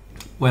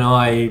when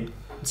I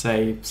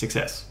say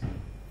success?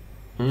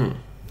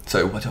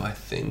 So what do I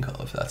think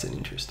of? That's an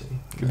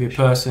interesting... Could be a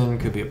person,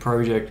 could be a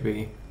project, could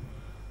be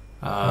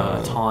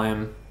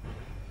time.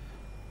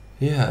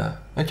 Yeah,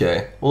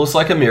 okay. Well, it's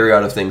like a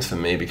myriad of things for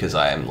me because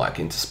I am like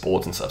into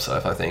sports and stuff. So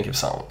if I think of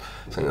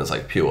something that's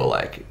like pure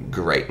like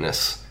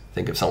greatness,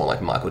 think of someone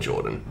like Michael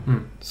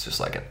Jordan. It's just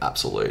like an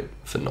absolute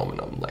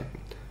phenomenon. Like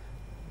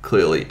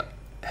clearly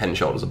head and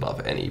shoulders above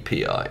any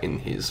peer in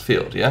his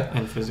field, yeah?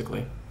 And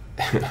physically.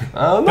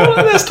 No,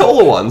 there's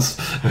taller ones.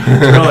 Really?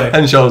 Head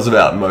and shoulders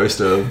about most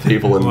of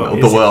people in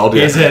the world.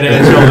 His head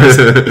and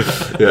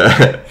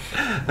shoulders.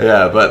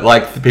 Yeah, but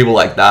like people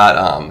like that,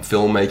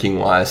 filmmaking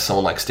wise,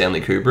 someone like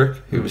Stanley Kubrick,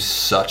 who was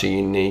such a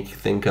unique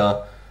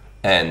thinker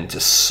and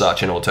just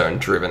such an auteur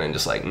and driven, and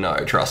just like, no,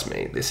 trust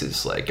me, this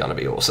is like gonna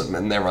be awesome.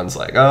 And everyone's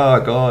like,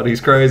 oh god,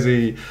 he's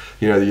crazy.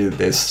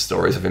 There's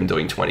stories of him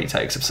doing 20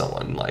 takes of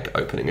someone like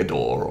opening a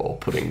door or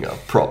putting a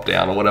prop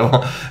down or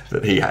whatever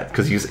that he had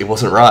because it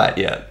wasn't right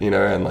yet,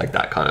 and like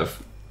that kind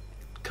of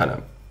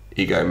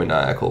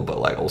egomaniacal, but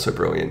like also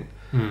brilliant.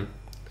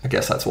 I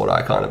guess that's what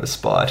I kind of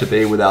aspire to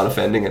be without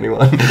offending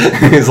anyone,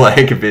 is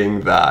like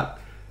being that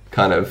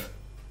kind of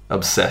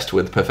obsessed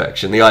with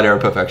perfection. The idea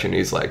of perfection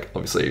is like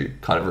obviously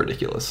kind of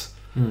ridiculous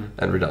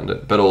and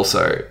redundant, but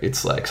also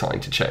it's like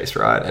something to chase,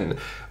 right? And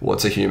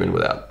what's a human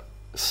without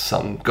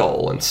some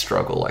goal and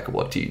struggle? Like,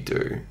 what do you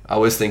do? I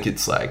always think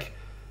it's like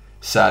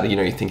sad,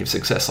 you think of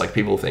success, like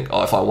people think,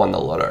 oh, if I won the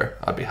lotto,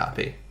 I'd be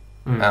happy.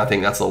 And I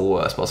think that's the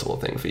worst possible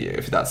thing for you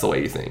if that's the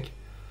way you think.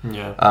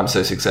 Yeah.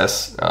 So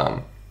success,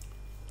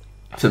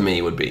 for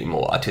me, would be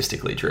more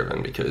artistically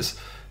driven because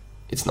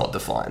it's not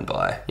defined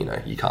by,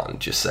 you can't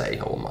just say,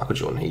 oh, Michael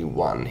Jordan, he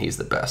won, he's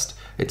the best.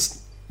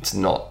 It's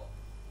not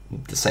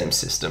the same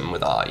system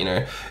with art,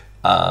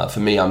 For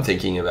me, I'm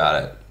thinking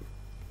about it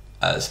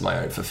as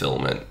my own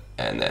fulfillment,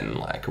 and then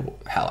like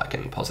how I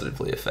can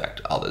positively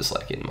affect others,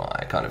 like in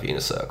my kind of inner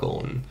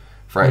circle and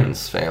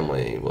friends,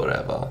 family,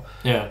 whatever.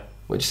 Yeah.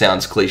 Which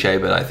sounds cliche,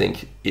 but I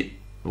think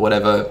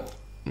whatever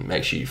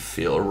makes you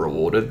feel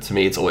rewarded. To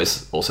me, it's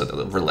always also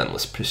the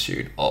relentless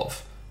pursuit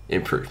of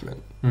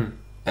improvement.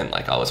 And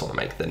like I always want to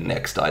make the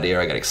next idea.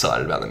 I get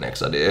excited about the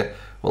next idea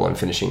while I'm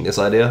finishing this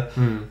idea.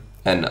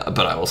 But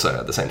I also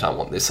at the same time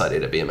want this idea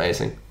to be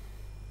amazing.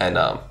 And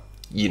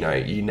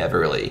you never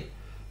really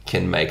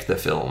can make the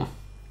film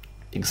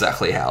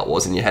exactly how it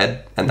was in your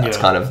head, and that's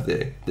kind of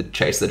the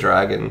chase the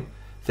dragon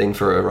thing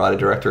for a writer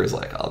director, is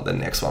like, oh, the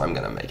next one I'm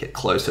going to make it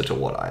closer to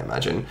what I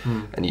imagine.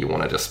 And you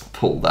want to just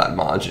pull that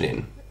margin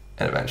in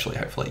and eventually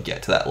hopefully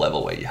get to that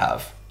level where you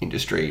have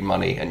industry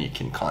money and you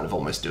can kind of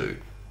almost do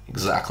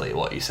exactly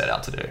what you set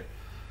out to do,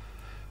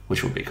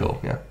 which would be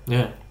cool. Yeah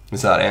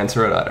Does that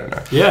answer it? I don't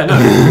know.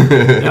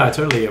 Yeah, I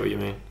totally get what you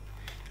mean.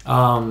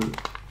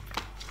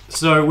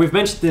 So we've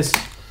mentioned this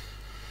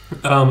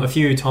a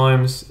few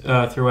times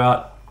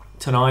throughout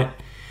tonight,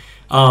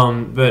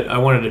 but I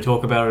wanted to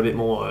talk about it a bit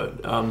more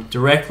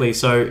directly.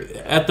 So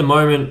at the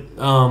moment,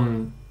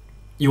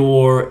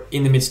 you're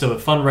in the midst of a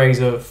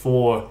fundraiser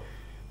for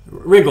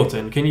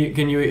Wriggleton. Can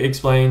you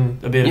explain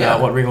a bit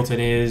about what Wriggleton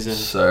is? And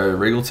so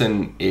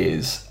Wriggleton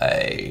is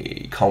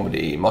a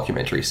comedy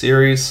mockumentary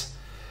series.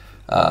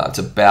 It's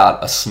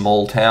about a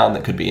small town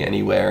that could be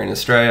anywhere in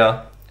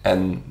Australia,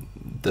 and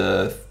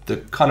the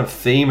kind of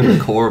theme and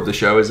the core of the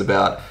show is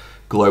about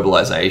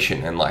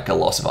globalization and like a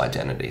loss of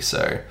identity.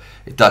 So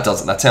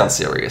that sounds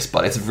serious,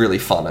 but it's really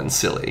fun and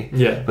silly.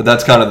 Yeah. But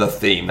that's kind of the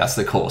theme. That's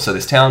the core. So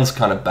this town's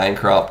kind of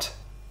bankrupt,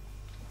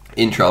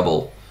 in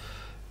trouble,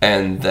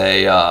 and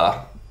they've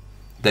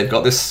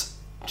got this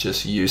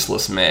just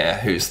useless mayor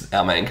who's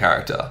our main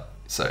character.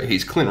 So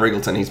he's Clint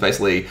Wriggleton. He's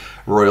basically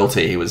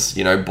royalty. He was,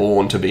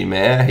 born to be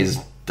mayor. His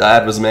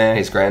dad was mayor,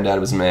 his granddad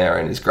was mayor,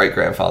 and his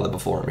great-grandfather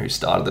before him who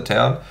started the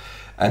town.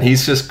 And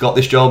he's just got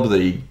this job that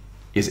he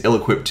is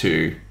ill-equipped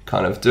to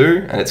kind of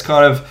do. And it's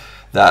kind of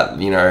that,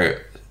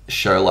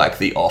 show like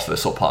The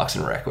Office or Parks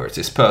and Rec, where it's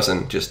this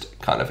person just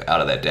kind of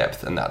out of their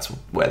depth, and that's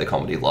where the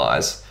comedy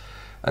lies.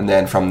 And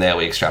then from there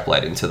we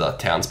extrapolate into the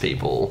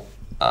townspeople,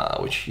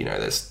 which,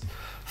 there's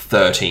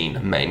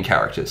 13 main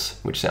characters,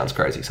 which sounds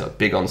crazy. So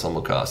big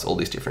ensemble cast, all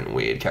these different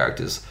weird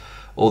characters,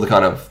 all the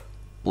kind of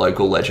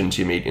local legends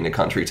you meet in a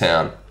country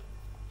town.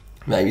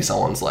 Maybe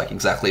someone's like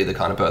exactly the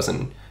kind of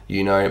person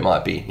he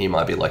might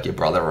be like your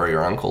brother or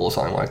your uncle or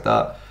something like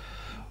that.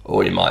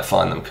 Or you might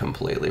find them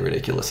completely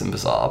ridiculous and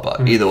bizarre.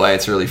 But either way,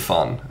 it's really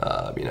fun.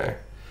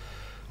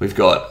 We've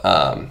got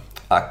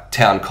a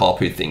town cop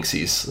who thinks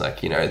he's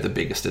like, the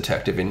biggest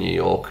detective in New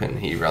York, and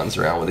he runs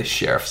around with his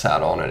sheriff's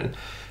hat on and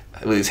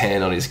with his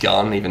hand on his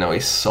gun, even though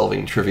he's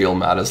solving trivial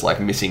matters like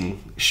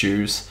missing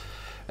shoes.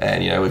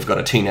 And, we've got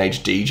a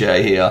teenage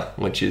DJ here,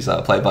 which is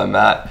played by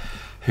Matt,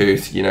 who,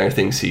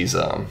 thinks he's...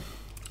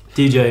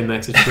 DJ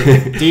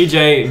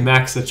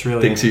Maxatrillion.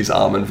 Thinks he's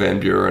Armin van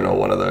Buren or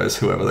one of those,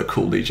 whoever the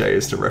cool DJ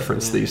is to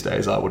reference these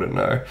days. I wouldn't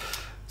know.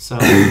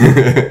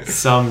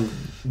 Some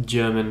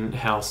German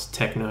house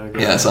techno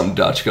guy. Yeah, some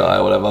Dutch guy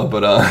or whatever.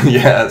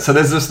 But so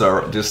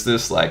there's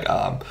this like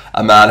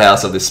a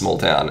madhouse of this small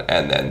town,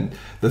 and then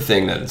the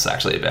thing that it's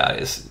actually about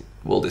is,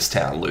 will this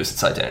town lose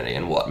its identity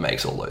and what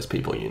makes all those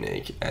people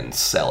unique and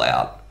sell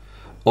out?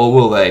 Or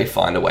will they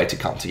find a way to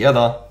come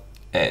together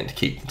and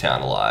keep the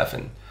town alive?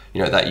 And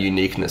that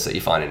uniqueness that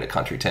you find in a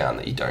country town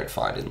that you don't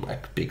find in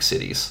like big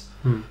cities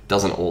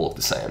doesn't all look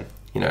the same.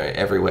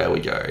 Everywhere we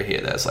go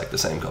here, there's like the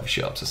same coffee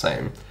shops, the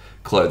same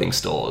clothing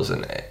stores,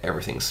 and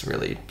everything's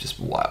really just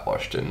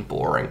whitewashed and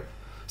boring.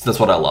 So that's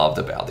what I loved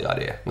about the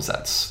idea, was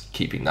that's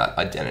keeping that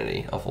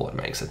identity of what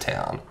makes a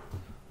town.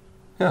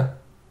 Yeah.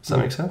 Does that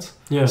make sense?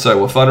 Yeah.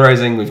 So we're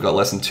fundraising. We've got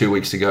less than 2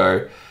 weeks to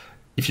go.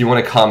 If you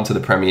want to come to the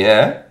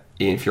premiere,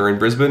 if you're in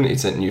Brisbane,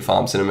 it's at New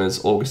Farm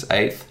Cinemas, August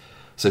 8th.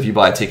 So if you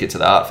buy a ticket to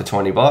that for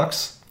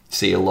 $20,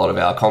 see a lot of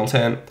our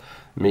content,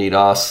 meet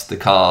us, the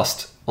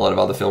cast, a lot of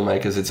other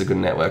filmmakers. It's a good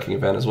networking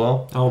event as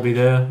well. I'll be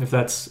there if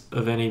that's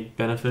of any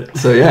benefit.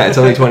 So yeah, it's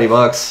only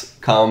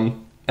 $20.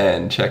 Come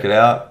and check it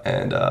out,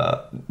 and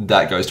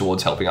that goes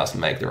towards helping us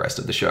make the rest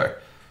of the show.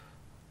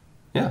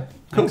 Yeah,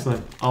 cool.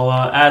 Excellent. I'll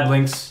add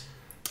links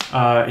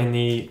in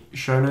the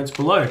show notes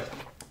below.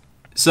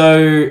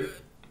 So,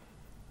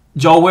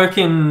 Joel, where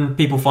can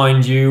people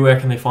find you? Where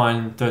can they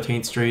find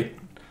 13th Street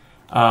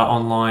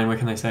online? Where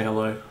can they say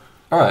hello?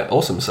 All right,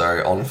 awesome.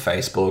 So on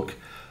Facebook,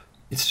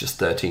 it's just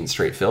 13th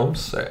Street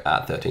Films. So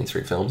at 13th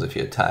Street Films, if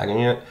you're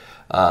tagging it.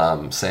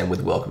 Same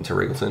with Welcome to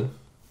Wriggleton.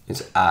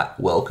 It's at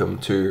Welcome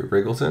to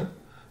Wriggleton.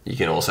 You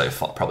can also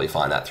probably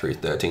find that through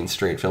 13th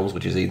Street Films,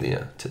 which is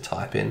easier to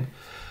type in.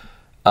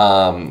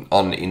 On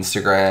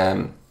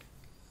Instagram,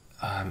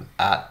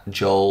 at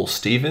Joel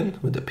Stephen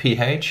with the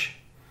PH.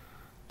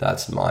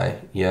 That's my,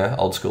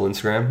 old school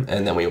Instagram.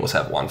 And then we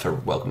also have one for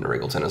Welcome to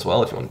Wriggleton as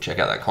well, if you want to check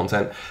out that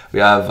content. We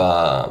have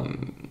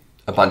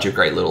a bunch of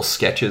great little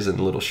sketches and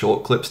little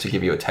short clips to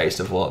give you a taste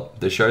of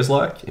what the show's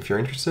like, if you're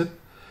interested.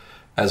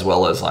 As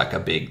well as like a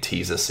big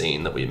teaser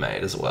scene that we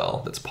made as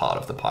well, that's part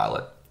of the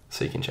pilot.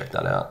 So you can check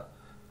that out.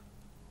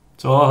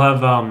 So I'll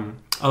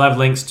have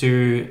links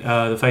to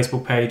the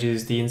Facebook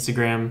pages, the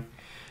Instagram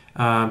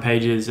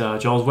pages,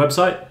 Joel's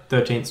website,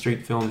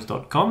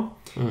 13thstreetfilms.com.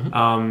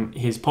 Mm-hmm.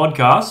 His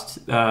podcast,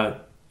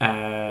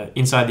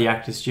 Inside the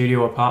Actors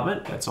Studio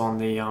Apartment, that's on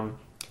the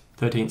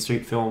 13th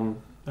Street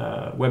Film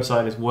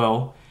website as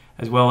well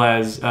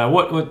as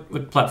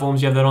what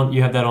platforms you have that on?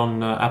 You have that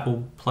on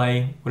Apple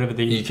Play, whatever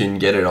the... You can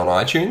get it on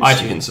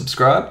iTunes. You can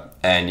subscribe,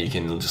 and you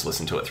can just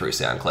listen to it through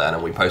SoundCloud,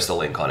 and we post a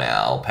link on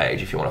our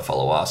page if you want to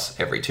follow us.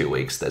 Every 2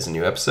 weeks there's a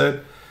new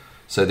episode.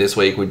 So this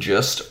week we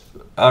just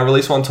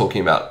released one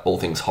talking about all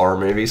things horror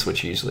movies,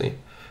 which usually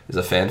is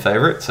a fan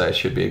favourite, so it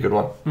should be a good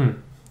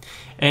one.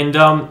 And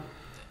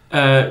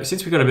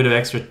since we've got a bit of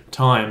extra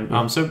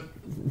time, so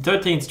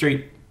 13th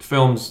Street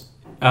Films,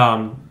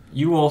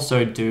 you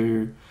also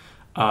do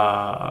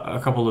a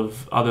couple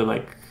of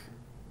other,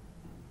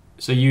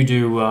 so you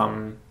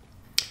do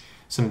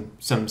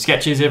some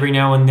sketches every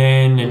now and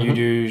then, and you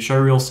do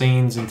showreel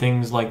scenes and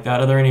things like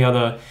that. Are there any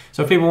other...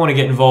 So if people want to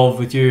get involved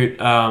with you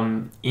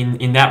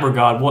in that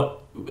regard, what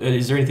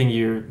is there anything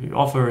you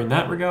offer in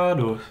that regard?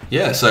 Or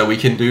yeah, so we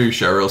can do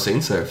showreel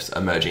scenes. So if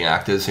emerging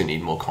actors who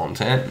need more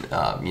content,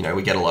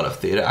 we get a lot of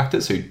theatre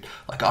actors who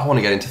I want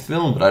to get into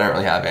film, but I don't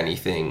really have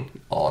anything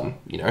on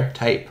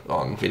tape,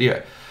 on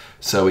video.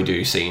 So we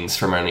do scenes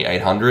from only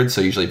 800.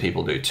 So usually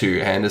people do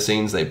 2-hander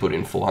scenes. They put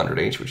in 400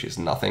 each, which is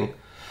nothing.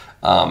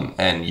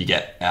 And you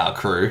get our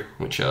crew,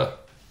 which are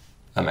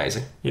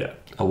amazing,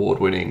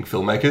 award-winning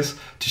filmmakers,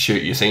 to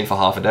shoot your scene for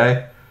half a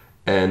day.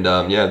 And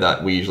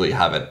that we usually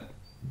have it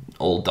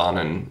all done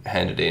and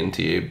handed in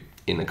to you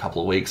in a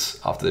couple of weeks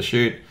after the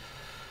shoot.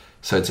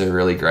 So it's a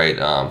really great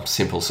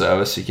simple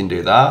service. You can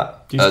do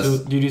that. Do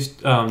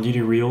you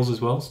do reels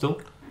as well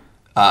still?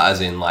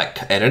 As in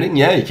editing?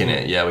 Yeah, you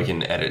can. Yeah, we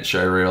can edit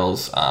show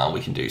reels.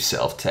 We can do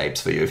self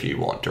tapes for you if you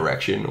want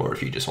direction, or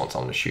if you just want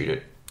someone to shoot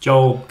it.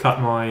 Joel cut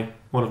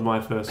one of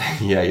my first.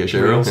 Yeah, your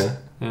show reels.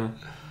 Yeah.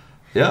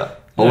 Yeah.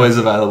 Always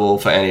available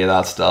for any of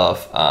that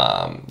stuff.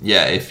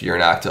 If you're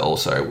an actor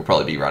also, we'll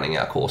probably be running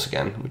our course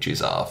again, which is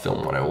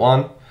Film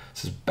 101.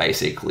 This is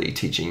basically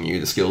teaching you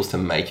the skills to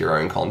make your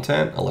own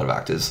content. A lot of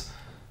actors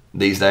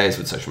these days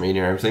with social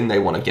media and everything, they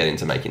want to get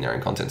into making their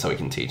own content, so we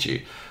can teach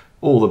you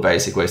all the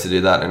basic ways to do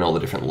that and all the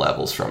different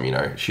levels from,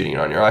 shooting it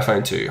on your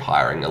iPhone to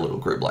hiring a little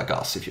group like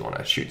us if you want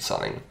to shoot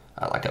something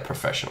at a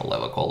professional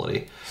level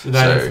quality. So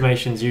that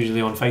information's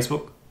usually on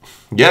Facebook?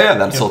 Yeah,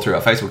 that's all through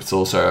our Facebook. It's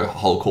also a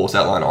whole course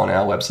outline on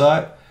our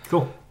website.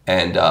 Cool.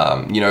 And,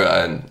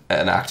 an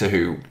actor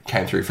who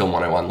came through Film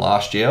 101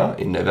 last year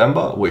in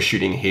November, we're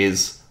shooting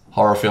his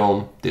horror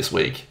film this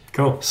week.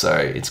 Cool. So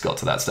it's got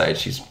to that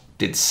stage. He's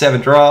did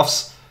 7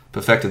 drafts,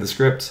 perfected the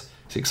script.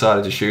 He's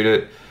excited to shoot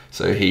it.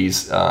 So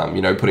he's,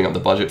 putting up the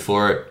budget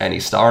for it, and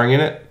he's starring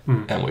in it,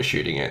 and we're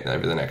shooting it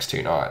over the next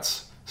 2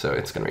 nights. So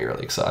it's going to be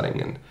really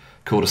exciting and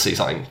cool to see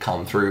something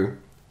come through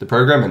the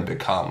program and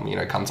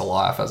come to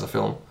life as a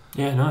film.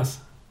 Yeah, nice.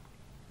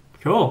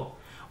 Cool.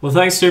 Well,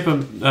 thanks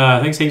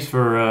heaps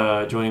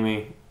for joining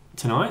me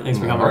tonight. Thanks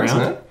for coming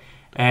around.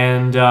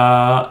 And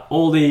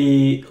all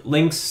the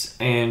links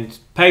and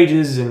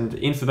pages and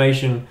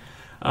information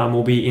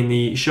will be in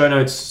the show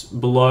notes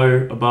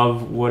below,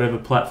 above whatever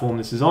platform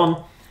this is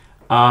on.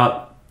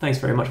 Thanks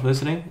very much for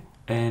listening,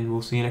 and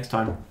we'll see you next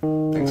time.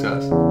 Thanks,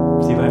 guys.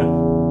 See you later.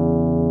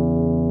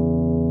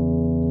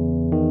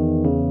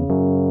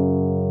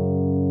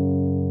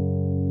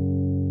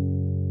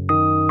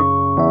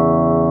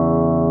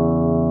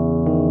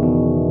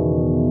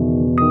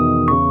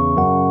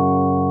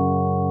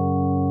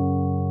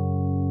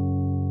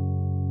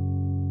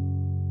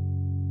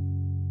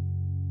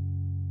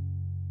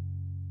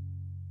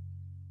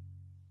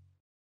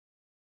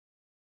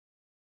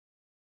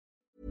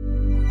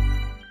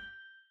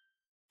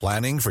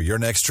 Planning for your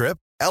next trip?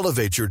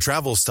 Elevate your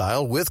travel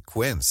style with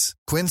Quince.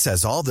 Quince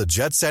has all the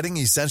jet-setting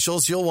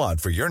essentials you'll want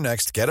for your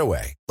next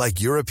getaway, like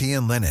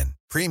European linen,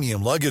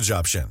 premium luggage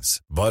options,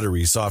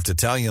 buttery soft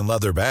Italian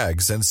leather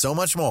bags, and so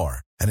much more.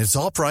 And it's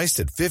all priced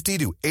at 50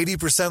 to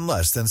 80%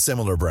 less than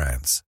similar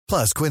brands.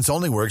 Plus, Quince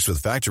only works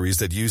with factories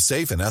that use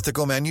safe and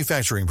ethical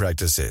manufacturing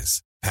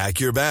practices.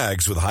 Pack your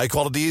bags with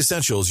high-quality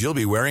essentials you'll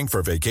be wearing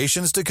for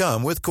vacations to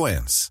come with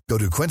Quince. Go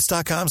to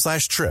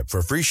quince.com/trip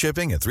for free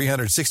shipping and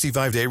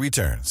 365-day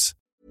returns.